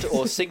band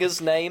or singer's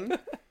name.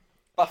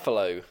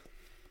 Buffalo.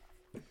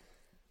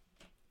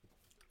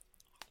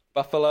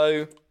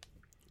 Buffalo.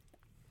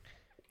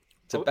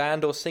 It's a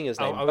band or singer's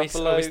name. Are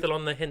Buffalo. we still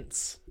on the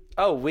hints?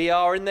 Oh, we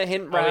are in the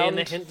hint round. Are we in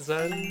the hint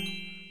zone?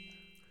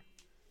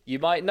 You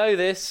might know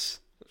this.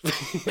 How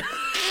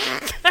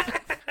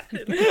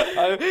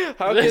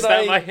Is can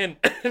that my hint?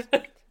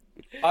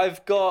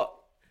 I've got...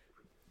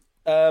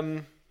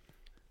 the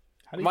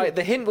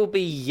hint will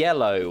be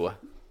yellow.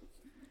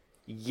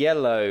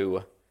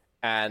 Yellow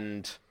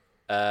and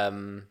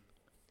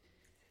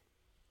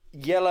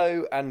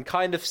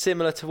kind of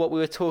similar to what we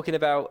were talking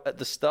about at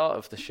the start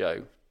of the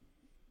show,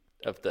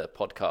 of the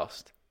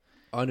podcast.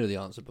 I knew the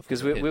answer before.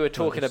 Because we were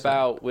talking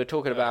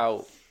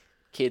about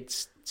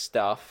kids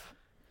stuff,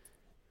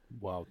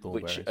 Wild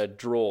which Thornberries. are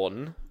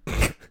drawn.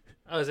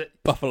 Oh, is it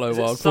Buffalo is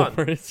it Wild sun?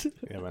 Thornberries.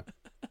 Yeah, man.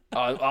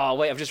 Oh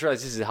wait! I've just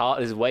realised this is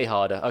hard. This is way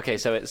harder. Okay,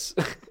 so it's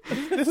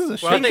This is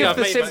a Well, I think I've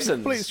The made Simpsons.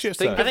 complete shit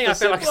Think show. I think I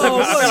feel like Oh,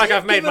 I feel like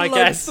I've made given, my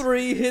like, guess.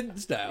 3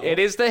 hints now. It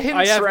is the I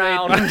hints have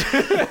round.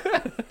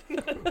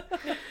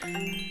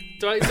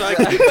 Do I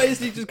You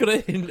basically just got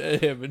to hint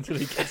at him until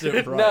he gets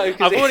it right.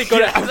 No, I've already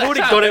got it. I've already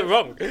got it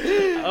wrong.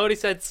 I already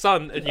said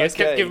sun, and you just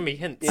kept giving me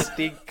hints. It's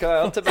the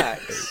on to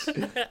Max.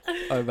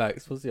 Oh,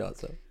 Max, what's the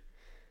answer?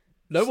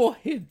 No more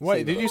hints.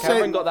 Wait, did you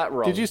Cameron say got that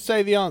wrong. Did you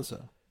say the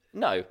answer?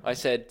 No, I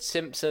said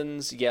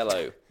Simpsons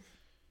yellow.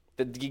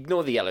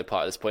 Ignore the yellow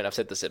part at this point. I've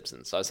said the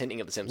Simpsons. So I was hinting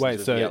at the Simpsons Wait,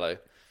 with so yellow.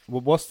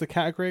 Well, what's the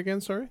category again?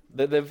 Sorry.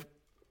 They've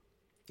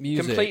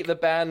Music. complete the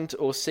band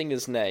or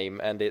singer's name,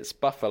 and it's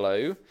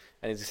Buffalo,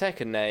 and his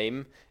second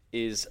name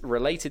is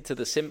related to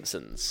the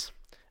Simpsons,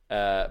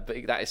 but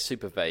that is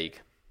super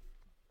vague,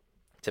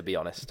 to be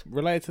honest.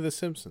 Related to the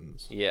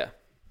Simpsons. Yeah.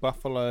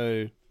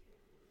 Buffalo.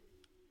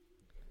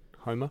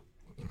 Homer.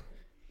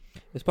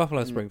 It's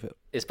Buffalo Springfield.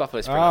 It's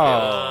Buffalo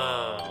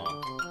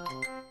Springfield.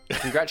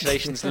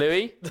 Congratulations,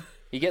 Louis.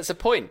 He gets a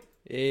point.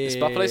 It's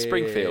Buffalo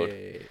Springfield.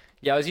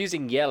 Yeah, I was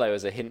using yellow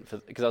as a hint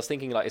because I was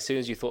thinking like as soon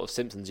as you thought of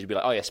Simpsons, you'd be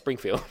like, oh yeah,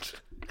 Springfield.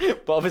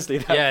 But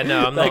obviously, Yeah,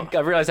 no, I'm not. I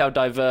realised how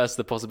diverse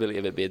the possibility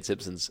of it being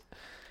Simpsons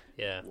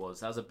Yeah. was.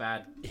 That was a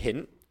bad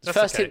hint. That's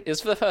First okay. hint. It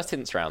was for the first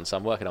hints round, so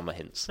I'm working on my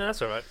hints. No,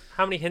 that's all right.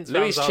 How many hints?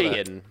 Louis rounds are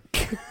there? cheating.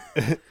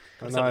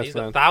 He's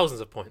got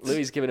thousands of points.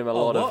 Louis giving him a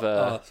Oh, lot what?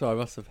 of. Sorry, I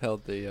must have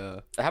held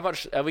the... How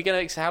much are we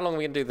gonna? How long are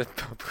we gonna do the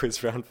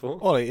quiz round for?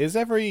 Ollie, is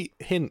every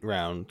hint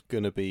round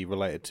going to be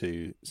related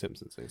to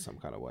Simpsons in some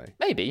kind of way?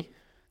 Maybe.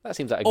 That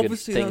seems like a good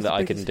Obviously, thing that's that the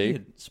I can biggest do.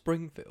 hint.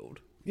 Springfield.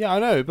 Yeah, I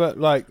know, but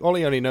like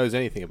Ollie only knows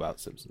anything about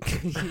Simpsons.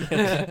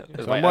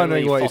 It's So my I'm wondering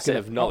only what he's faucet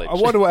going of knowledge. I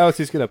wonder what else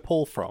he's going to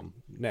pull from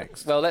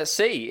next. Well, let's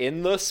see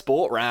in the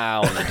sport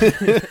round.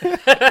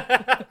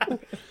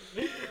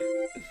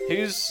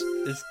 Whose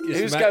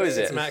It's go is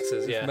it? It's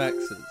Max's, yeah. It's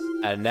Max's.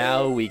 And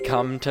now we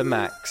come to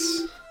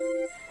Max.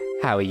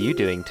 How are you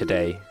doing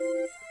today?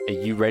 Are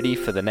you ready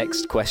for the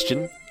next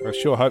question? I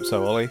sure hope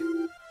so, Ollie.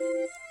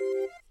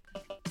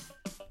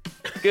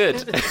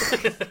 Good.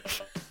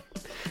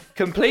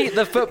 Complete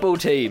the football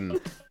team.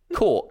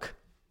 Cork.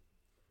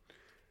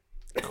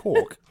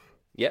 Cork.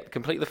 Yep,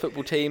 complete the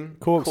football team.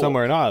 Cork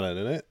somewhere in Ireland,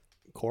 isn't it?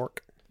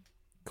 Cork.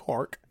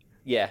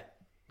 Yeah.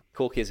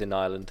 Cork is in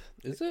Ireland.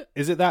 Is it?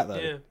 Is it that though?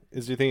 Yeah. Do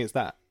you think it's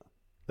that?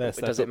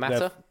 Does it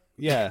matter?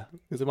 Yeah,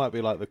 because it might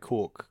be like the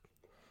Cork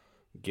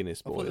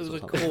Guinness I thought boys. there was or a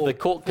something. Cork. The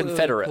Cork I thought there was a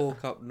Confederate.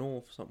 Cork up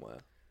north somewhere.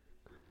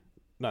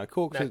 No,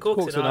 Cork's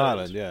Cork's in in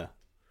Ireland. Ireland. Yeah.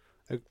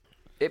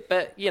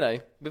 But you know,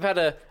 we've had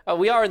a. Oh,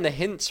 we are in the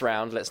hints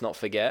round. Let's not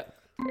forget.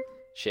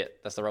 Shit,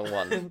 that's the wrong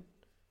one.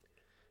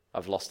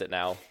 I've lost it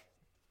now.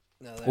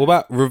 What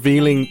about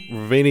revealing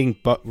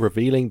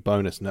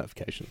bonus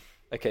notification?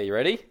 Okay, you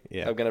ready?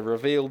 Yeah. I'm going to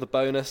reveal the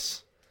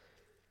bonus.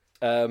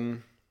 I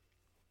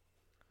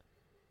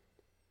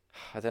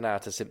don't know how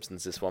to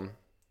Simpsons this one.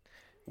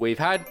 We've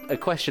had a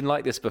question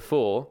like this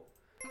before,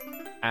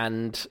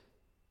 and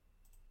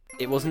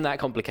it wasn't that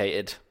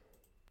complicated.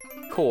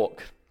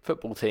 Cork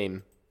football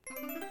team.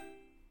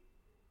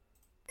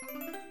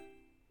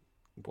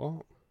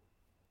 What?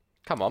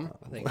 Come on.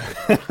 I think.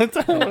 I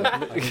don't know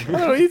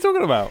what are you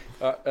talking about?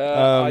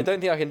 I don't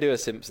think I can do a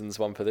Simpsons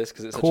one for this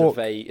because it's Cork,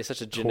 such a vague, it's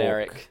such a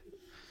generic. Cork.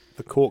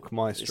 The Cork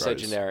Maestros. It's so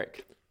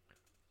generic.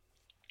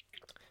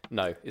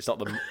 No, it's not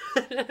the.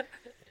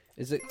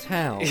 Is it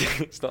town?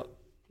 It's not.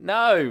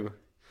 No.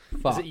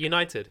 Fuck. Is it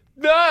United?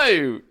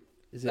 No.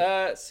 Is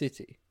it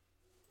City?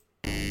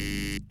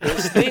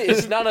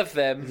 It's none of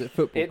them. Is it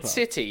football It's club?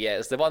 City, yeah.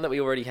 It's the one that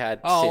we already had.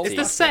 Oh, City.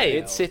 it's the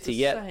same. It's City,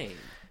 yeah. Same.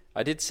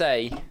 I did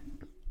say.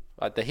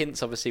 The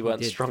hints obviously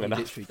weren't strong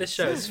enough. This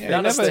shows. Yeah,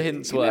 None you of the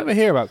hints you were. never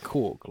hear about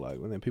Cork, like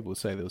when then people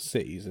say there were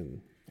cities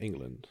in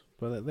England,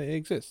 but they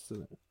exist.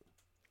 Doesn't it?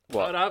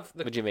 What?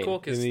 What do you mean?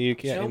 Cork is In the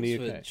UK, in the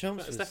Chelmsford. UK.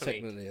 Chelmsford's That's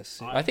definitely- technically a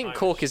city. I think Irish.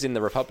 Cork is in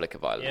the Republic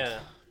of Ireland. Yeah.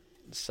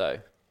 So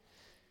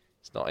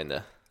it's not in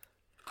the.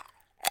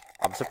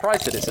 I'm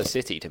surprised that it's a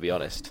city, to be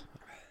honest.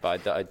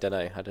 But I don't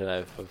know. I don't know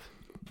if I've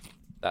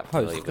that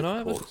familiar Host, can with I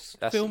have Cork. a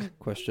That's- film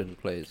question,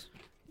 please?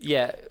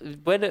 Yeah.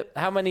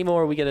 How many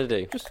more are we going to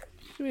do? Just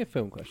give me a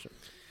film question.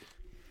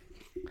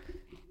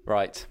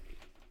 Right.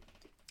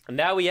 And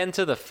now we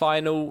enter the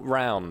final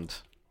round.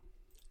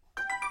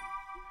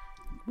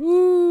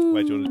 Woo!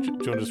 Wait, do you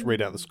want to just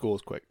read out the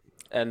scores quick?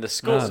 And the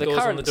scores, the Scores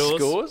on current the doors.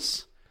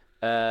 scores.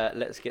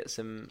 Let's get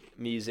some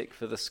music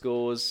for the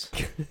scores.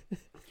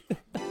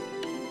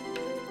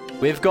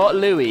 We've got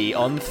Louis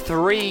on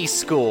 3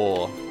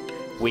 score.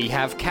 We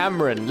have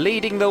Cameron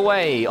leading the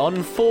way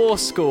on 4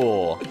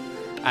 score.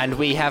 And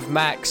we have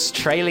Max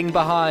trailing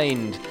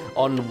behind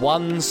on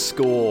 1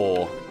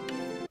 score.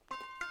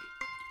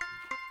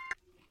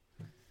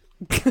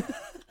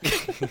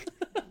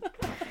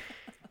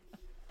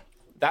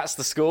 That's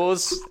the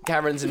scores.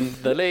 Cameron's in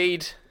the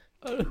lead.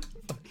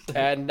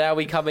 And now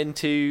we come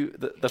into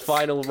the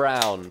final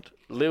round.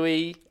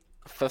 Louis,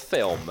 for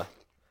film.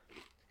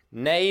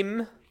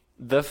 Name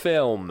the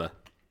film.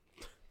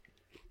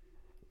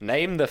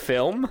 Name the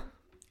film.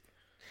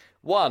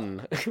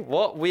 1.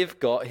 What we've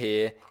got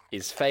here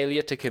is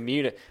failure to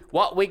communicate.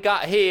 What we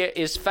got here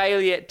is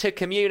failure to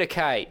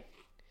communicate.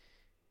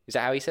 Is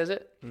that how he says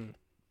it?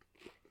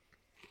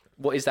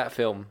 What is that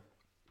film?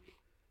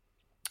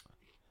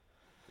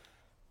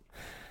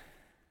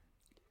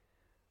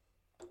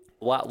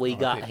 What we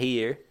got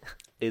here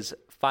is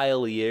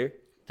failure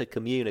to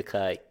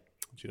communicate.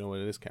 Do you know what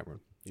it is, Cameron?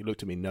 You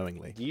looked at me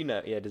knowingly. Do you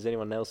know? Yeah, does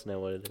anyone else know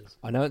what it is?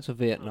 I know it's a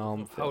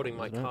Vietnam I'm film. holding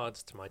my isn't it?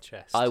 cards to my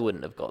chest. I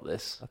wouldn't have got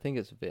this. I think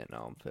it's a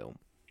Vietnam film.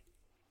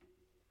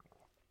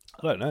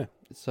 I don't know.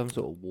 It's some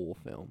sort of war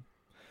film.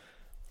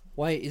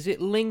 Wait, is it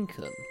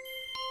Lincoln?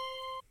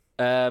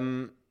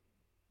 No.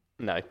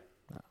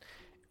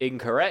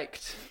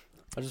 Incorrect.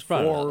 I just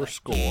thrown it out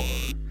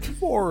there.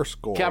 Four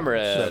score.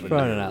 Cameron.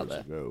 Throwing it out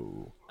there.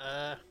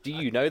 Do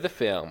you know the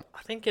film?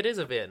 I think it is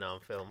a Vietnam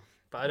film,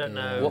 but I don't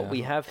know. What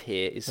we have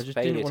here is I just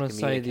failure didn't want to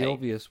to say the communicate.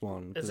 obvious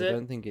one because Is I it?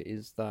 don't think it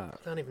is that.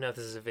 I don't even know if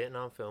this is a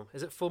Vietnam film.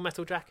 Is it Full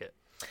Metal Jacket?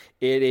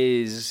 It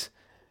is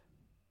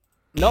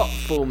not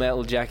Full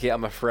Metal Jacket,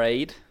 I'm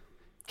afraid.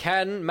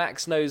 Can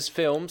Max Knows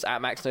Films,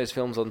 at Max Knows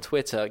Films on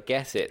Twitter,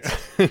 get it?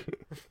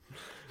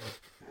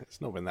 It's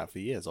not been that for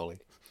years, Ollie.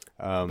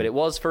 But it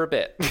was for a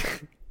bit.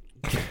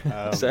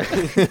 So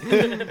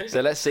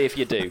let's see if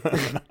you do.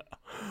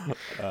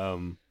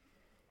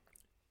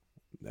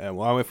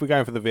 Well, if we're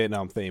going for the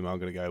Vietnam theme, I'm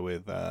going to go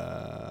with...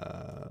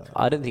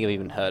 I don't think I've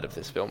even heard of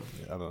this film.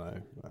 I don't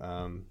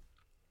know.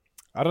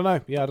 I don't know.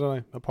 Yeah, I don't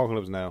know.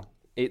 Apocalypse Now.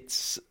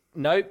 It's...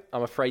 Nope,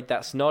 I'm afraid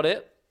that's not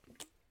it.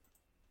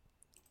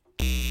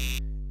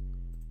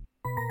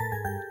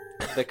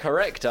 The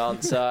correct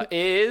answer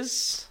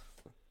is...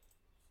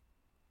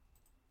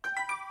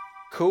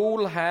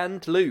 Cool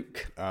Hand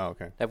Luke. Oh,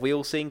 okay. Have we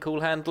all seen Cool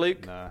Hand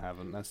Luke? No, I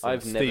haven't. That's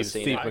I've never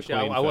seen it. Actually,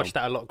 I watched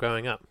that a lot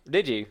growing up.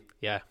 Did you?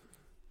 Yeah.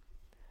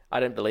 I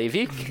don't believe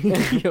you.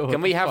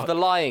 Can we have the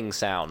lying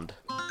sound?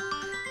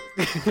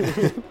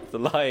 The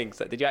lying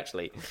sound. Did you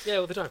actually? Yeah,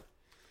 all the time.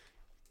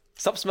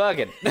 Stop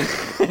smirking.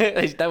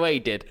 There's no way you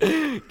did.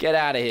 Get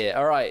out of here.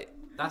 All right.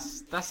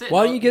 That's it.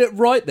 Why don't you get it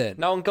right then?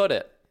 No one got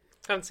it.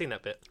 I haven't seen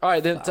that bit. All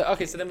right. Then, so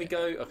then we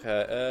go.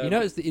 Okay. You know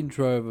it's the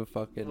intro of a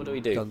fucking What do we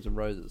do? Guns N'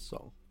 Roses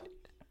song.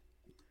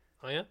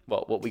 Oh, yeah?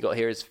 What we got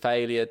here is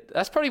failure.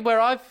 That's probably where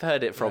I've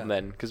heard it from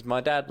then, because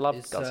my dad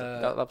loves Guns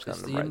N' It's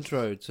Roses. the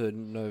intro to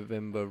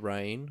November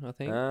Rain, I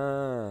think.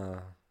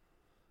 Ah,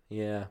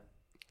 yeah.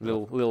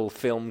 Little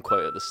film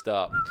quote at the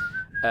start.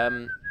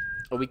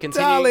 We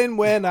continue. Darling,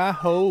 when I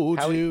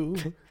hold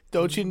you,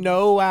 don't you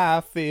know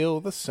I feel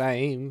the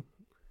same?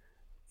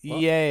 What?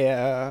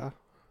 Yeah.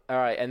 All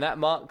right, and that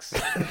marks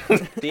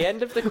the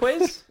end of the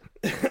quiz.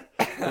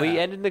 Are we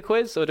ending the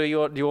quiz, or do you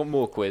want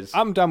more quiz?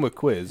 I'm done with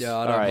quiz. Yeah,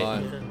 I don't All right.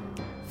 mind.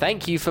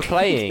 Thank you for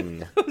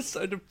playing.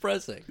 So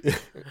depressing.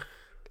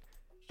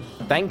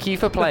 Thank you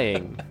for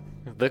playing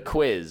the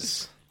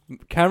quiz.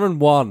 Cameron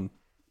won,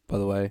 by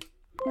the way.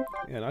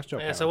 Yeah, nice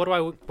job. Yeah, so what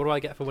do I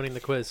get for winning the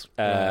quiz?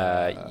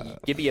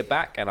 Give me your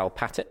back, and I'll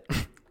pat it.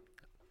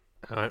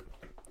 All right.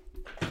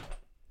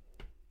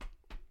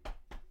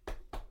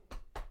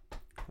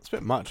 It's a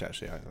bit much,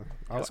 actually.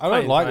 I It's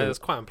don't like it. it. It's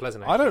quite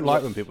unpleasant. I don't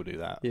like when people do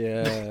that.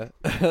 Yeah.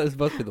 This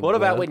must be the What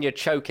about worst. when you're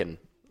choking?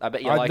 I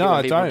bet you I like it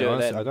when people don't. do it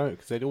Honestly, then. I don't,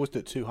 because they always do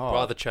it too hard.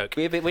 Rather choke.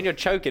 When you're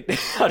choking,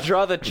 I'd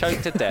rather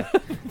choke to death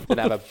than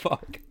have a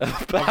fuck.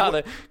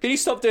 Can you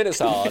stop doing it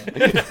so hard?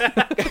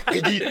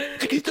 Can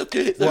you stop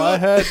doing it so Well, I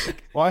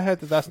hard? heard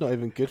that that's not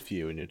even good for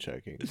you when you're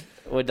choking.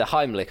 Well, the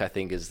Heimlich, I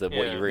think, is what you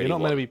really You're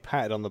not want. meant to be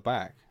patted on the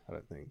back, I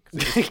don't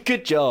think.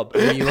 Good job.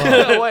 You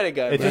are. Way to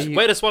go.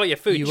 Way to swallow your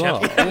food, You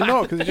champ. are. You're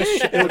not, because it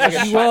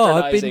just You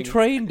are. I've been patronising-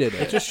 trained in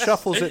it it. just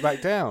shuffles it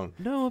back down.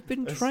 No, I've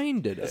been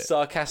trained in A it.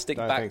 sarcastic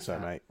Don't back. think so,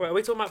 mate. Wait, are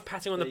we talking about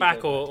patting on the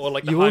back or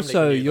like the You Heimlich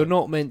also, maneuver? you're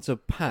not meant to The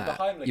pat.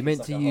 Heimlich You're meant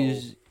is to like a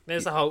use.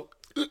 There's the whole...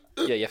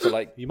 Yeah, you have to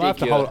like. You might have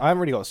dig to hold. I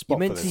haven't really got a spot You're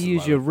meant for to this.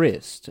 use your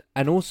wrist,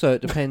 and also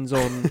it depends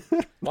on.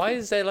 Why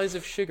is there loads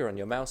of sugar on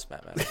your mouse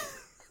mat, man?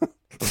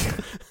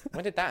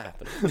 When did that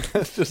happen?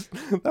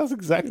 That's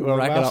exactly what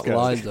racking I'm up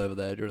lines over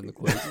there during the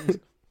quiz.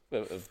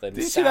 Of them Did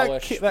you see sour,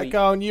 that sweet-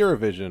 guy on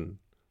Eurovision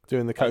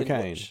doing the I didn't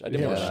cocaine? watch- I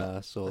didn't watch Yeah, I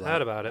saw I that.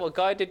 heard about it. What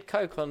guy did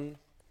coke on?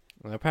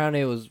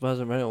 Apparently it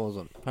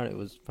wasn't.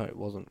 Apparently it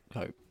wasn't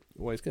coke.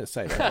 Well, he's going to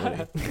say that,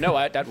 wasn't he? No,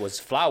 that was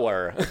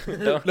flour.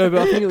 No, but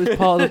I think it was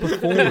part of the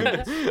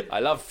performance. I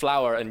love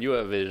flour and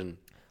Eurovision.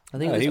 I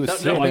think No, it he was.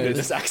 was No, sitting I at got his-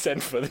 this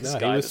accent for this No,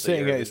 guy. he was that's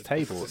sitting at at his Eurovision.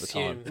 table at the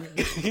time.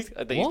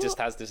 I think he just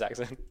has this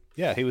accent.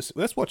 Yeah, he was.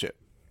 Let's watch it.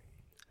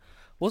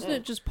 Wasn't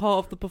it just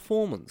part of the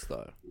performance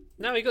though?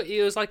 No,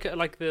 it was like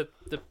the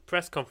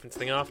press conference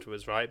thing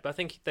afterwards, right? But I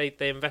think they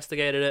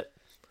investigated it.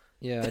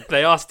 Yeah.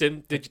 They asked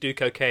him, "Did you do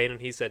cocaine?"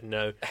 And he said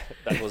no.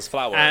 That was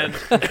flour. And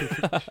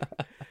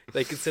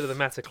they consider the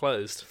matter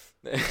closed.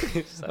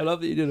 I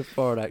love that you did a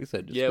foreign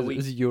accent. Just Yeah, 'cause we- it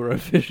was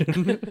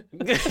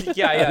Eurovision.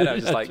 yeah, no,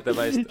 just like the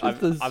most.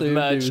 I've assumed he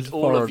merged was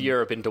all of foreign.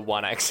 Europe into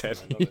one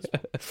accent.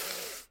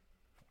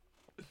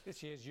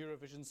 This year's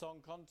Eurovision Song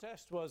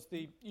Contest was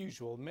the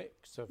usual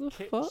mix of The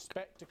kitsch, fuck?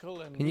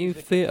 spectacle, and Can you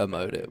music theatre of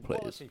mode it, varying please?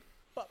 quality.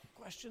 But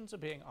questions are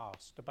being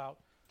asked about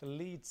the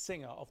lead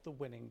singer of the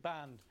winning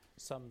band.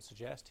 Some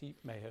suggest he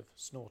may have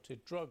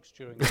snorted drugs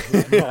during the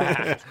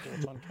event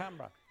caught on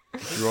camera.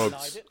 He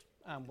denied it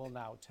and will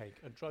now take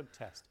a drug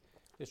test.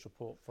 This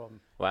report from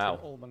Tim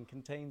Allman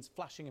contains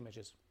flashing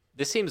images.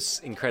 This seems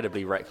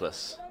incredibly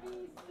reckless.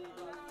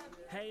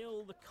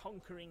 Hail the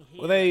conquering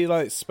hero. Were they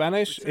like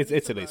Spanish? It's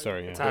Italy,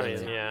 sorry. Yeah.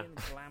 Italian, yeah.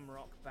 Glam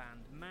rock band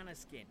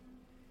Maneskin.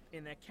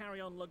 In their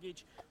carry-on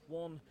luggage,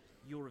 one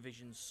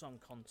Eurovision Song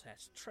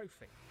Contest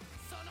trophy.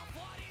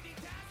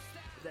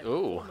 Their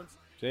performance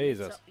Jesus.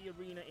 lit up the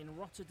arena in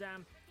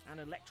Rotterdam and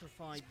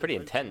electrified It's pretty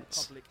the voting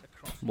intense. public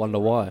across Wonder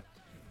why.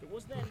 But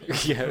was there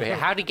Yeah,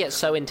 how did it get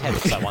so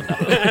intense, I wonder?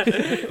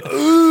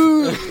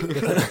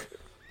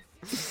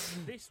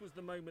 This was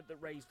the moment that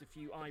raised a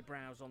few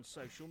eyebrows on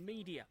social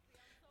media.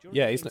 During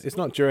Yeah, the it's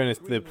not during the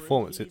green room,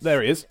 performance. he is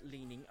There he is.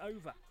 leaning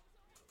over.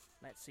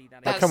 Let's see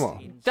that. Oh, come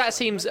on. That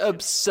seems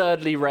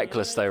absurdly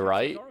reckless, though,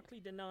 right? Categorically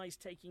denies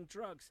taking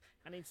drugs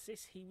and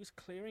insists he was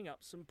clearing up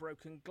some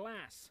broken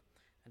glass.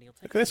 And he'll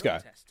take Look at this a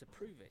drug guy. test to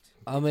prove it.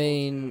 I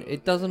mean,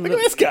 it doesn't Look look...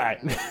 at this guy.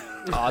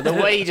 The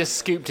way he just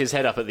scooped his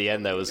head up at the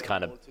end, though, was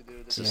kind of...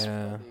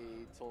 Yeah.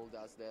 They told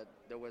us that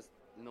there was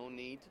no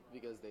need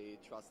because they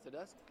trusted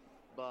us.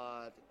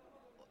 But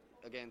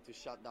again, to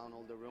shut down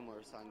all the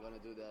rumors, I'm going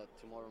to do that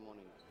tomorrow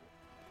morning.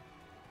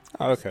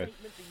 Oh, okay.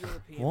 Statement, the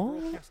European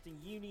What? Broadcasting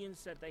Union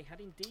said they had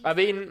indeed I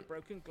mean- found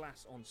broken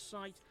glass on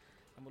site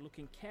and were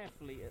looking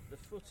carefully at the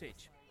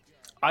footage.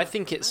 I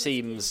think it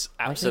seems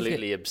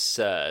absolutely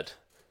absurd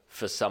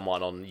for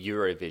someone on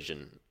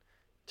Eurovision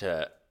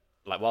to,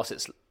 like, whilst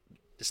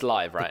it's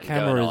live, right? The and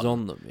going camera is on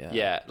on them, yeah.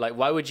 Yeah, like,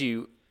 why would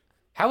you...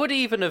 How would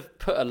he even have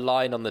put a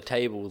line on the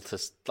table to...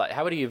 Like,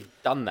 how would he have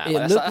done that? It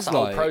Like, looks that's the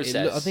whole like,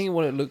 process. I think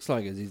what it looks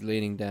like is he's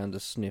leaning down to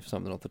sniff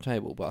something off the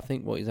table, but I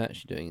think what he's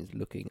actually doing is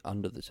looking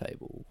under the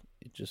table.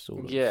 It just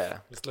sort of... Yeah.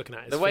 Just looking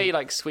at his The way he, feet.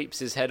 like, sweeps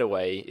his head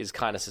away is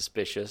kind of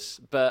suspicious,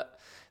 but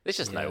there's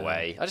just no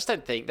way. I just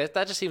don't think... That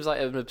just seems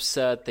like an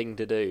absurd thing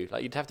to do.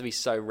 Like, you'd have to be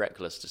so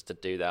reckless just to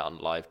do that on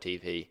live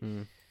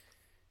TV.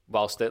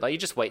 Whilst, like, you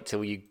just wait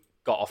till you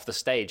got off the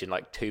stage in,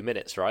 like, 2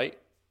 minutes, right?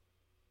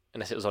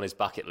 Unless it was on his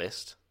bucket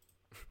list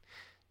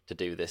to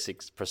do this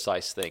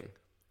precise thing.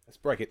 Let's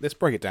break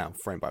it down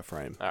frame by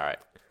frame. All right.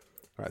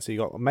 All right, so you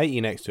got a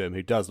matey next to him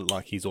who does look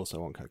like he's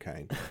also on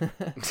cocaine, and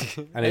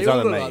They his all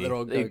other look like matey. they're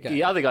on The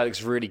cocaine. other guy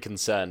looks really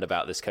concerned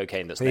about this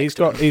cocaine that's He's next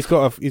to him.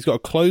 he's got a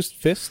closed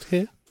fist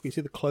here. You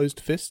see the closed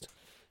fist,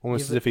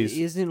 almost as if he's.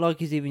 It isn't like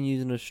he's even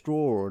using a straw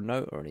or a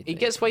note or anything. He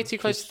gets way too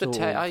It's close just to the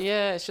sort of- tail.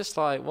 Yeah, it's just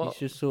like, what? It's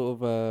just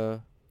sort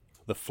of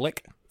the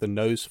flick, the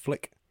nose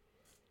flick.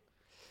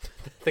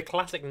 The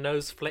classic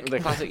nose flick. The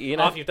classic, you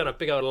know. After you've done a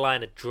big old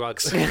line of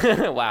drugs.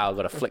 Wow, I've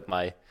got to flick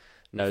my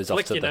nose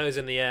Flick off to your the nose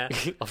in the air.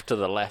 off to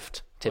the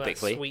left, All that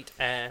typically. sweet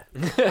air.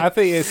 I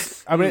think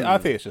it's. I mean, I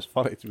think it's just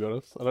funny, to be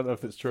honest. I don't know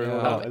if it's true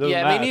or not. It doesn't Yeah,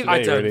 I matter mean, to I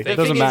me, don't really. think It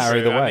doesn't it's matter true.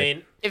 either way. I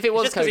mean, If it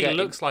was just because he cocaine-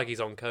 looks like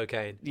he's on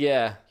cocaine,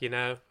 Yeah. you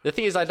know. The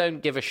thing is, I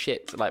don't give a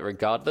shit, like,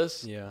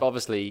 regardless. Yeah. But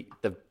obviously,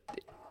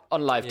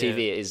 on live Yeah.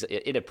 TV it is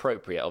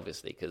inappropriate,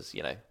 obviously, because,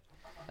 you know,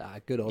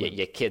 good on him.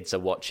 your kids are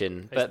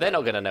watching, He's but they're not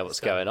done- going to know what's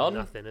he's done going on.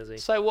 Nothing, is he?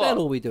 So what?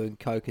 They'll all be doing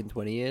coke in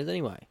 20 years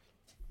anyway.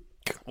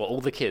 Well,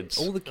 all the kids.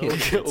 All the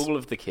kids. All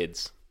of the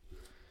kids.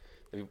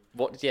 I mean,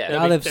 what? Yeah.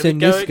 Now they've seen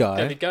this guy.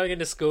 They'll be going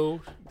into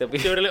school, They'll be-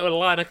 doing a little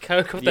line of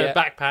coke off their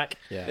backpack.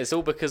 Yeah. It's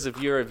all because of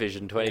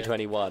Eurovision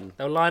 2021.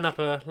 They'll line up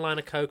a line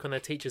of coke on their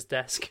teacher's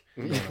desk,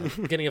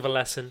 beginning of a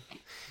lesson.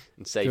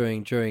 And say,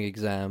 During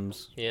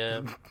exams.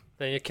 Yeah.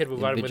 Then your kid will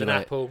run with an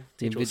apple.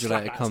 The Teacher will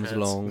slap invigilator at his comes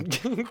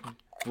hands. along.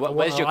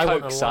 Where's your I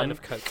want coke, a son? line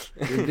of coke.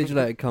 The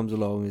invigilator comes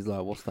along. He's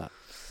like, "What's that?"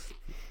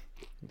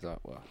 He's like,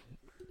 "Well,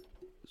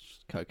 it's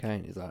just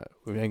cocaine." He's like,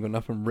 "We ain't got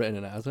nothing written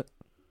in it, has it?"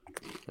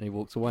 And he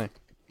walks away.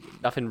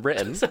 Nothing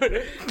written.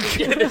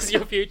 Yeah, this is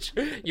your future.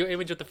 Your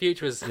image of the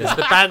future is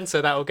the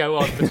banter that will go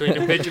on between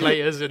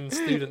invigilators and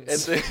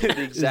students. the As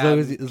exam long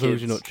as you're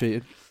kids. not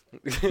cheating.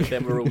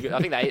 Then we're all good. I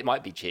think that it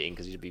might be cheating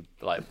because you'd be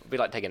like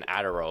taking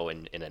Adderall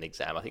in an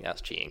exam. I think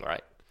that's cheating,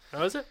 right?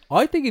 How is it?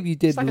 I think if you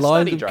did like a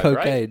lines study of drug,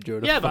 cocaine right?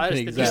 during Yeah, a but I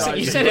fucking just didn't exam, know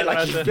You said it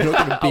like you're not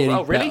going to be any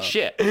oh, really? better.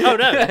 Shit. Oh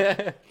no!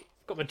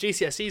 Got my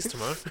GCSEs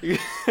tomorrow.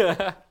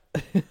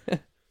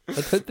 I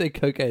don't think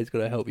cocaine is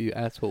going to help you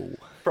at all.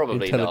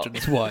 Probably not.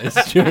 Intelligence-wise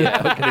during Yeah,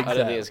 a fucking I exam.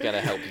 don't think it's going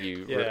to help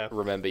you Yeah.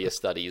 remember your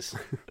studies,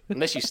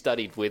 unless you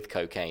studied with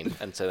cocaine,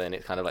 and so then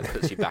it kind of like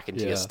puts you back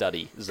into your Yeah.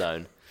 study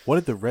zone. What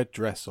did the red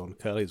dress on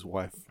Curly's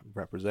wife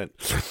represent?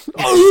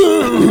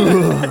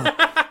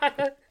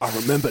 I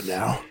remember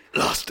now.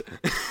 Lost.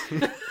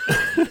 I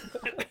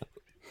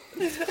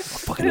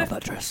fucking love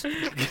that dress.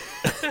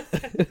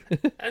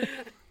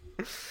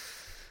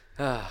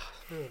 All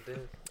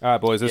right,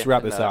 boys, let's Yeah,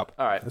 wrap this no. up.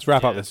 All right. Let's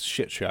wrap up Yeah. this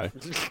shit show.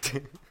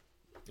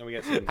 And we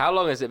get some, How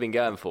long has it been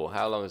going for?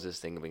 How long has this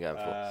thing been going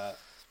for?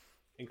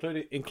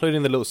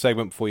 including the little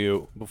segment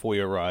before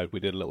you arrived. We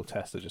did a little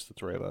test of just the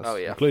three of us. Oh,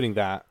 yeah. Including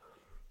that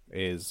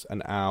is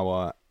an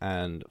hour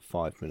and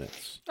 5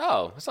 minutes.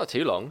 Oh, it's not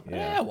too long. Yeah.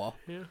 Yeah, well.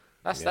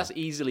 That's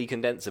easily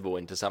condensable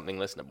into something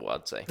listenable,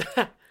 I'd say.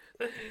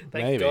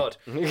 Thank God.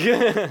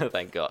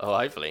 Thank God. Oh,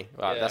 hopefully.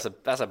 Wow, Yeah.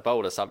 that's a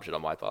bold assumption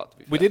on my part. To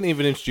be fair. We didn't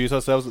even introduce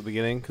ourselves at the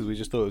beginning because we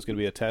just thought it was going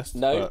to be a test.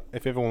 No. But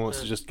if everyone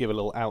wants to just give a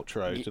little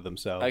outro to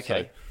themselves.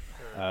 Okay.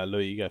 So,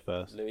 Louis, you go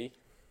first. Louis?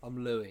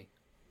 I'm Louis.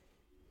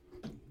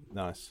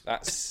 Nice.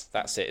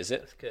 That's it, is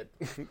it? That's good.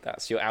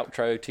 That's your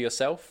outro to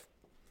yourself?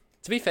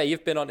 To be fair,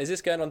 you've been on... Is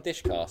this going on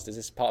Dishcast? Is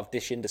this part of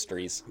Dish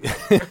Industries?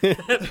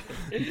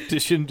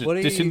 Dish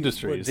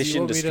Industries. Do you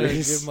want me to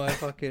give my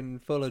fucking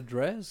full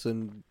address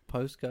and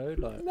postcode?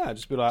 Like, No,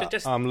 just be like,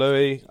 Just- I'm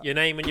Louis. Your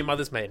name and your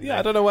mother's maiden Yeah, name.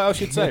 I don't know what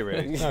else you'd say,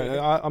 really.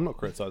 No, I'm not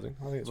criticising.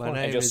 I think it's My fine.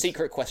 name And your is-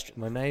 secret question.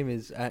 my name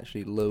is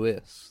actually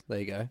Lewis. There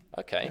you go.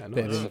 Okay. Yeah,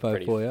 Bit of nice.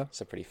 info for you.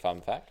 It's a pretty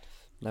fun fact.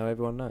 Now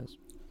everyone knows.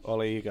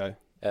 Ollie, you go.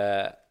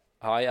 Hi,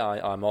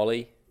 I'm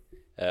Ollie,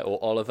 or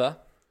Oliver.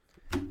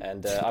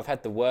 And I've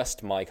had the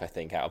worst mic, I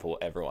think, out of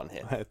everyone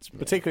here. It's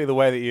particularly the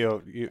way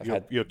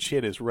that your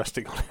chin is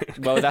resting on it.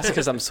 Well, that's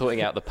because I'm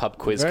sorting out the pub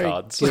quiz Very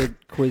cards. good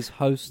quiz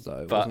host,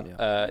 though, But wasn't you?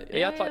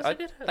 yeah, it's a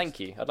good host.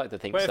 thank you. I'd like to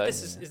think Where so.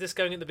 is this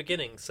going at the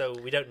beginning? So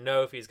we don't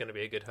know if he's going to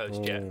be a good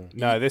host yet.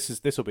 No, this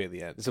will be at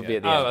the end. This will be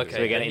at the Oh, end. okay. So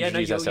we're going to Yeah, no,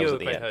 introduce you're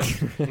ourselves a at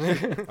the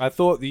great end. I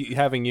thought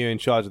having you in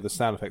charge of the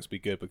sound effects would be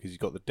good because you've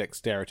got the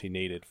dexterity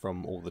needed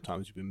from all the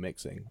times you've been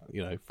mixing.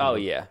 You know. Oh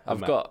yeah, I've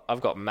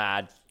got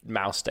mad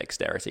mouse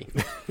dexterity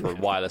for a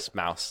wireless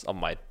mouse on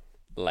my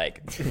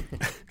leg.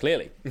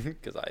 Clearly,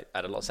 because I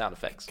add a lot of sound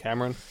effects.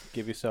 Cameron,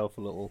 give yourself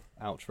a little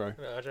outro.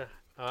 Roger.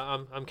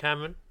 I'm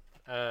Cameron.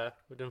 We're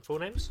doing full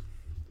names.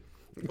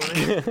 Full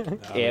name?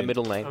 Yeah,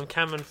 middle name. I'm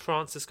Cameron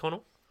Francis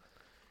Connell.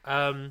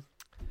 Fun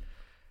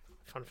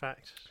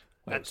fact.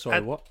 Wait, sorry,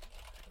 what?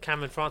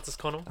 Cameron Francis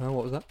Connell. Oh,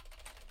 what was that?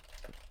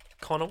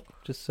 Connell.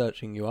 Just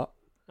searching you up.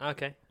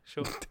 Okay,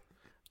 sure.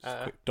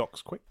 Quick,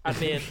 docs, quick. Add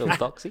me in. Little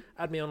doxy.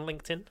 Add me on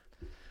LinkedIn.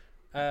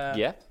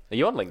 Yeah, are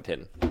you on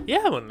LinkedIn?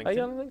 Yeah, I'm on LinkedIn. Are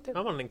you on LinkedIn?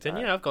 I'm on LinkedIn.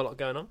 Yeah, I've got a lot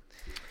going on.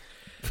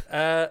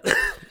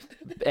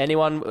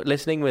 Anyone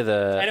listening with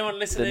Anyone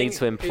listening that needs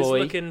to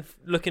employ who's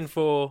looking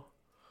for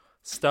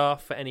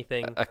staff for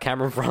anything? a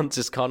Cameron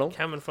Francis Connell?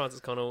 Cameron Francis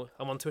Connell.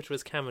 I'm on Twitter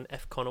as Cameron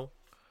F Connell.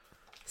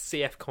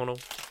 CF Connell.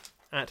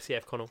 @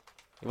 CF Connell.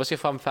 What's your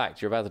fun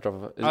fact? You're about to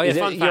drop. Oh, yeah,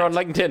 fun You're on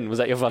fact. LinkedIn. Was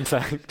that your fun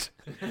fact?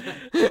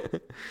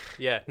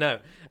 Yeah, no.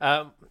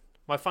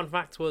 My fun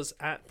fact was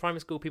at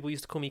primary school, people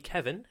used to call me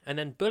Kevin and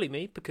then bully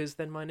me because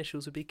then my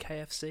initials would be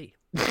KFC.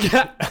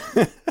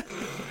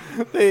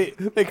 They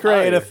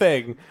created a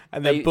thing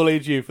and then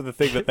bullied you for the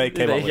thing that they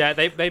came up with. Yeah,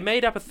 they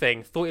made up a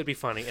thing, thought it'd be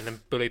funny, and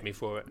then bullied me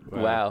for it.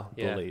 Wow.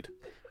 Yeah. Bullied.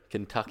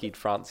 Kentucky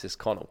Francis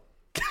Connell.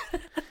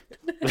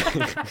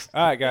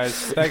 All right, guys.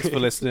 Thanks for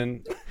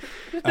listening.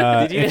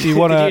 Did if you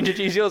want did you to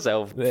introduce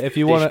yourself? if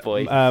you want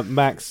Dishboy? to,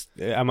 Max,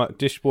 I'm at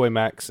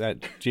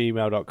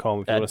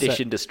dishboymax@gmail.com. Dish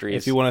Industries.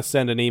 If you want to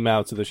send an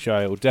email to the show,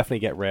 it will definitely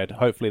get read.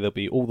 Hopefully, there'll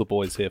be all the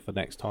boys here for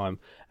next time,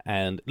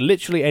 and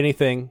literally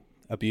anything,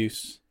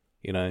 abuse,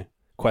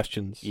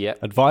 questions,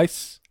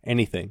 advice,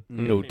 anything,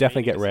 it'll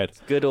definitely get read.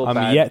 Good or I'm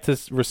bad. yet to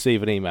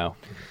receive an email.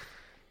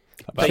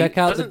 Check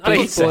out the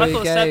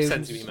Dishboy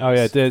Games. Oh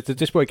yeah, the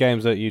Dishboy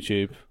Games at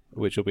YouTube,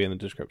 which will be in the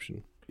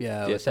description.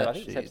 Yeah, Yeah, it's Seb, I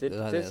think actually- Seb did.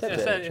 I think Seb that's did.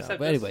 the Seb channel. But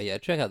does. anyway, yeah,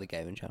 check out the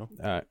gaming channel.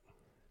 All right.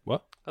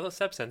 What? I thought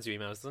Seb sends you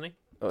emails, doesn't he?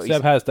 Oh,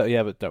 Seb has that,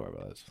 yeah, but don't worry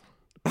about those.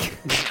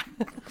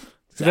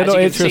 So They're as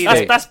not you can see,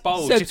 interesting. That's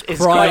bold. Seb's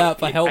It's crying great. out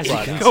for help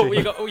right now.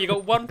 You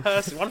got one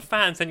person, one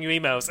fan sending you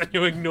emails, and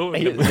you're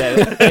ignoring them. we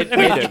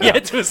don't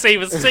Yet to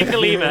receive a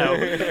single email.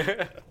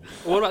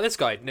 What about this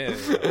guy? No.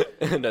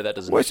 No, that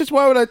doesn't. Well, it's just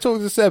why would I talk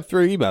to Seb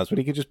through emails when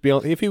he could just be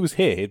on? If he was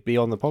here, he'd be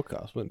on the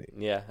podcast, wouldn't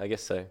he? Yeah, I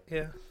guess so.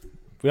 Yeah.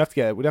 We'd have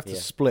to Yeah.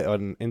 split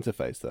on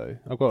interface though.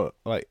 I've got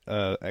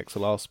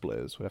XLR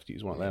splitters. We have to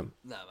use one of them.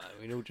 No, man,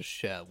 we all just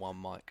share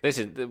one mic. This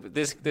is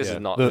Yeah.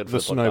 not The- good for the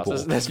the snowball.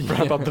 podcast. Let's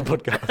wrap up the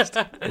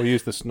podcast. We'll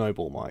use the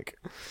snowball mic.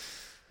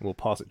 We'll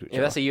pass it to each If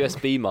other. that's a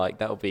USB mic,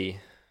 that'll be.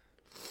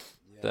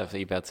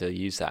 Definitely be able to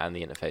use that and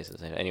the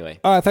interfaces. Anyway.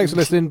 All right, thanks for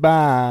listening.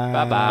 Bye.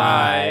 Bye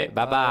bye.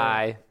 Bye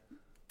bye.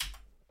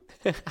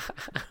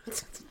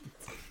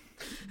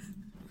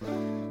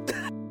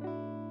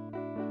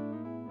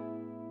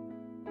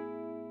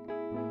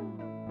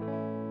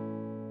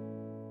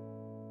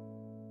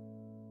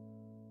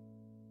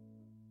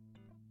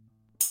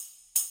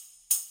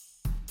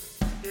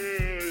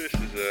 This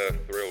is a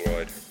thrill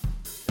ride.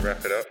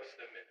 Wrap it up.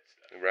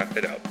 Wrap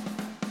it up.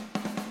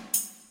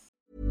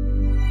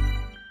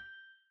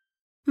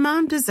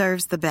 Mom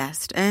deserves the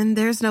best, and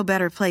there's no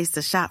better place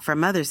to shop for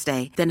Mother's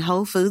Day than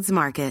Whole Foods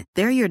Market.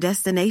 They're your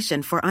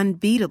destination for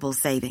unbeatable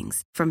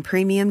savings, from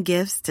premium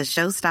gifts to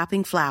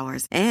show-stopping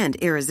flowers and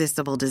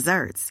irresistible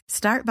desserts.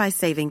 Start by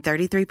saving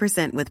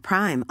 33% with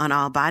Prime on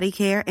all body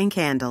care and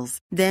candles.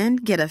 Then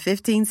get a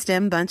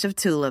 15-stem bunch of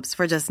tulips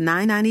for just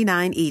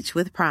 $9.99 each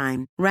with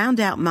Prime. Round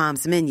out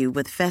Mom's menu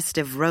with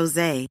festive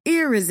rosé,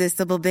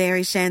 irresistible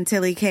berry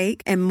chantilly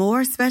cake, and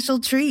more special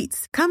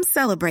treats. Come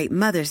celebrate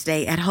Mother's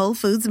Day at Whole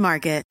Foods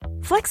Market.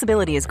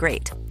 Flexibility is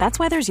great. That's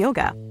why there's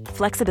yoga.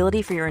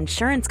 Flexibility for your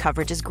insurance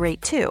coverage is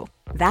great too.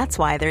 That's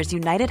why there's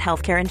United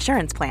Healthcare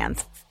Insurance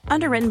Plans.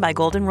 Underwritten by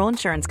Golden Rule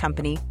Insurance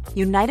Company,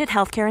 United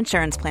Healthcare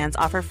Insurance Plans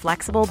offer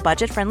flexible,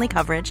 budget-friendly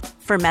coverage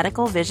for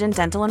medical, vision,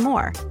 dental, and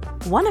more.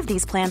 One of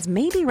these plans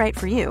may be right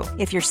for you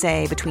if you're,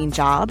 say, between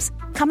jobs,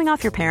 coming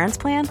off your parents'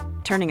 plan,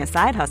 turning a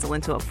side hustle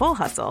into a full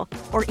hustle,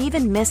 or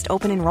even missed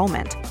open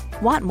enrollment.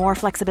 Want more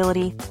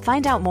flexibility?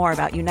 Find out more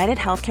about United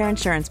Healthcare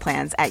Insurance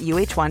Plans at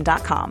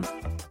uh1.com.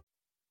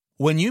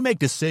 When you make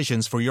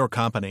decisions for your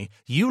company,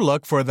 you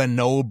look for the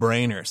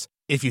no-brainers.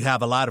 If you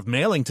have a lot of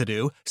mailing to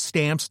do,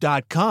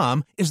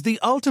 Stamps.com is the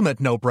ultimate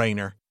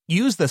no-brainer.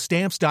 Use the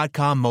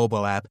Stamps.com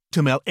mobile app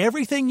to mail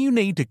everything you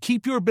need to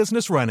keep your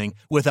business running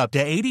with up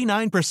to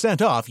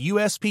 89% off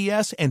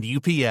USPS and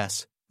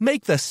UPS.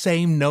 Make the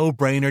same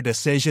no-brainer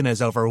decision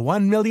as over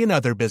 1 million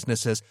other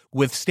businesses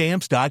with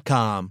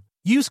Stamps.com.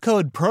 Use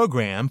code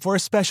PROGRAM for a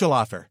special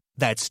offer.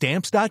 That's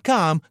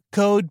Stamps.com,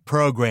 code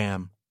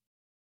PROGRAM.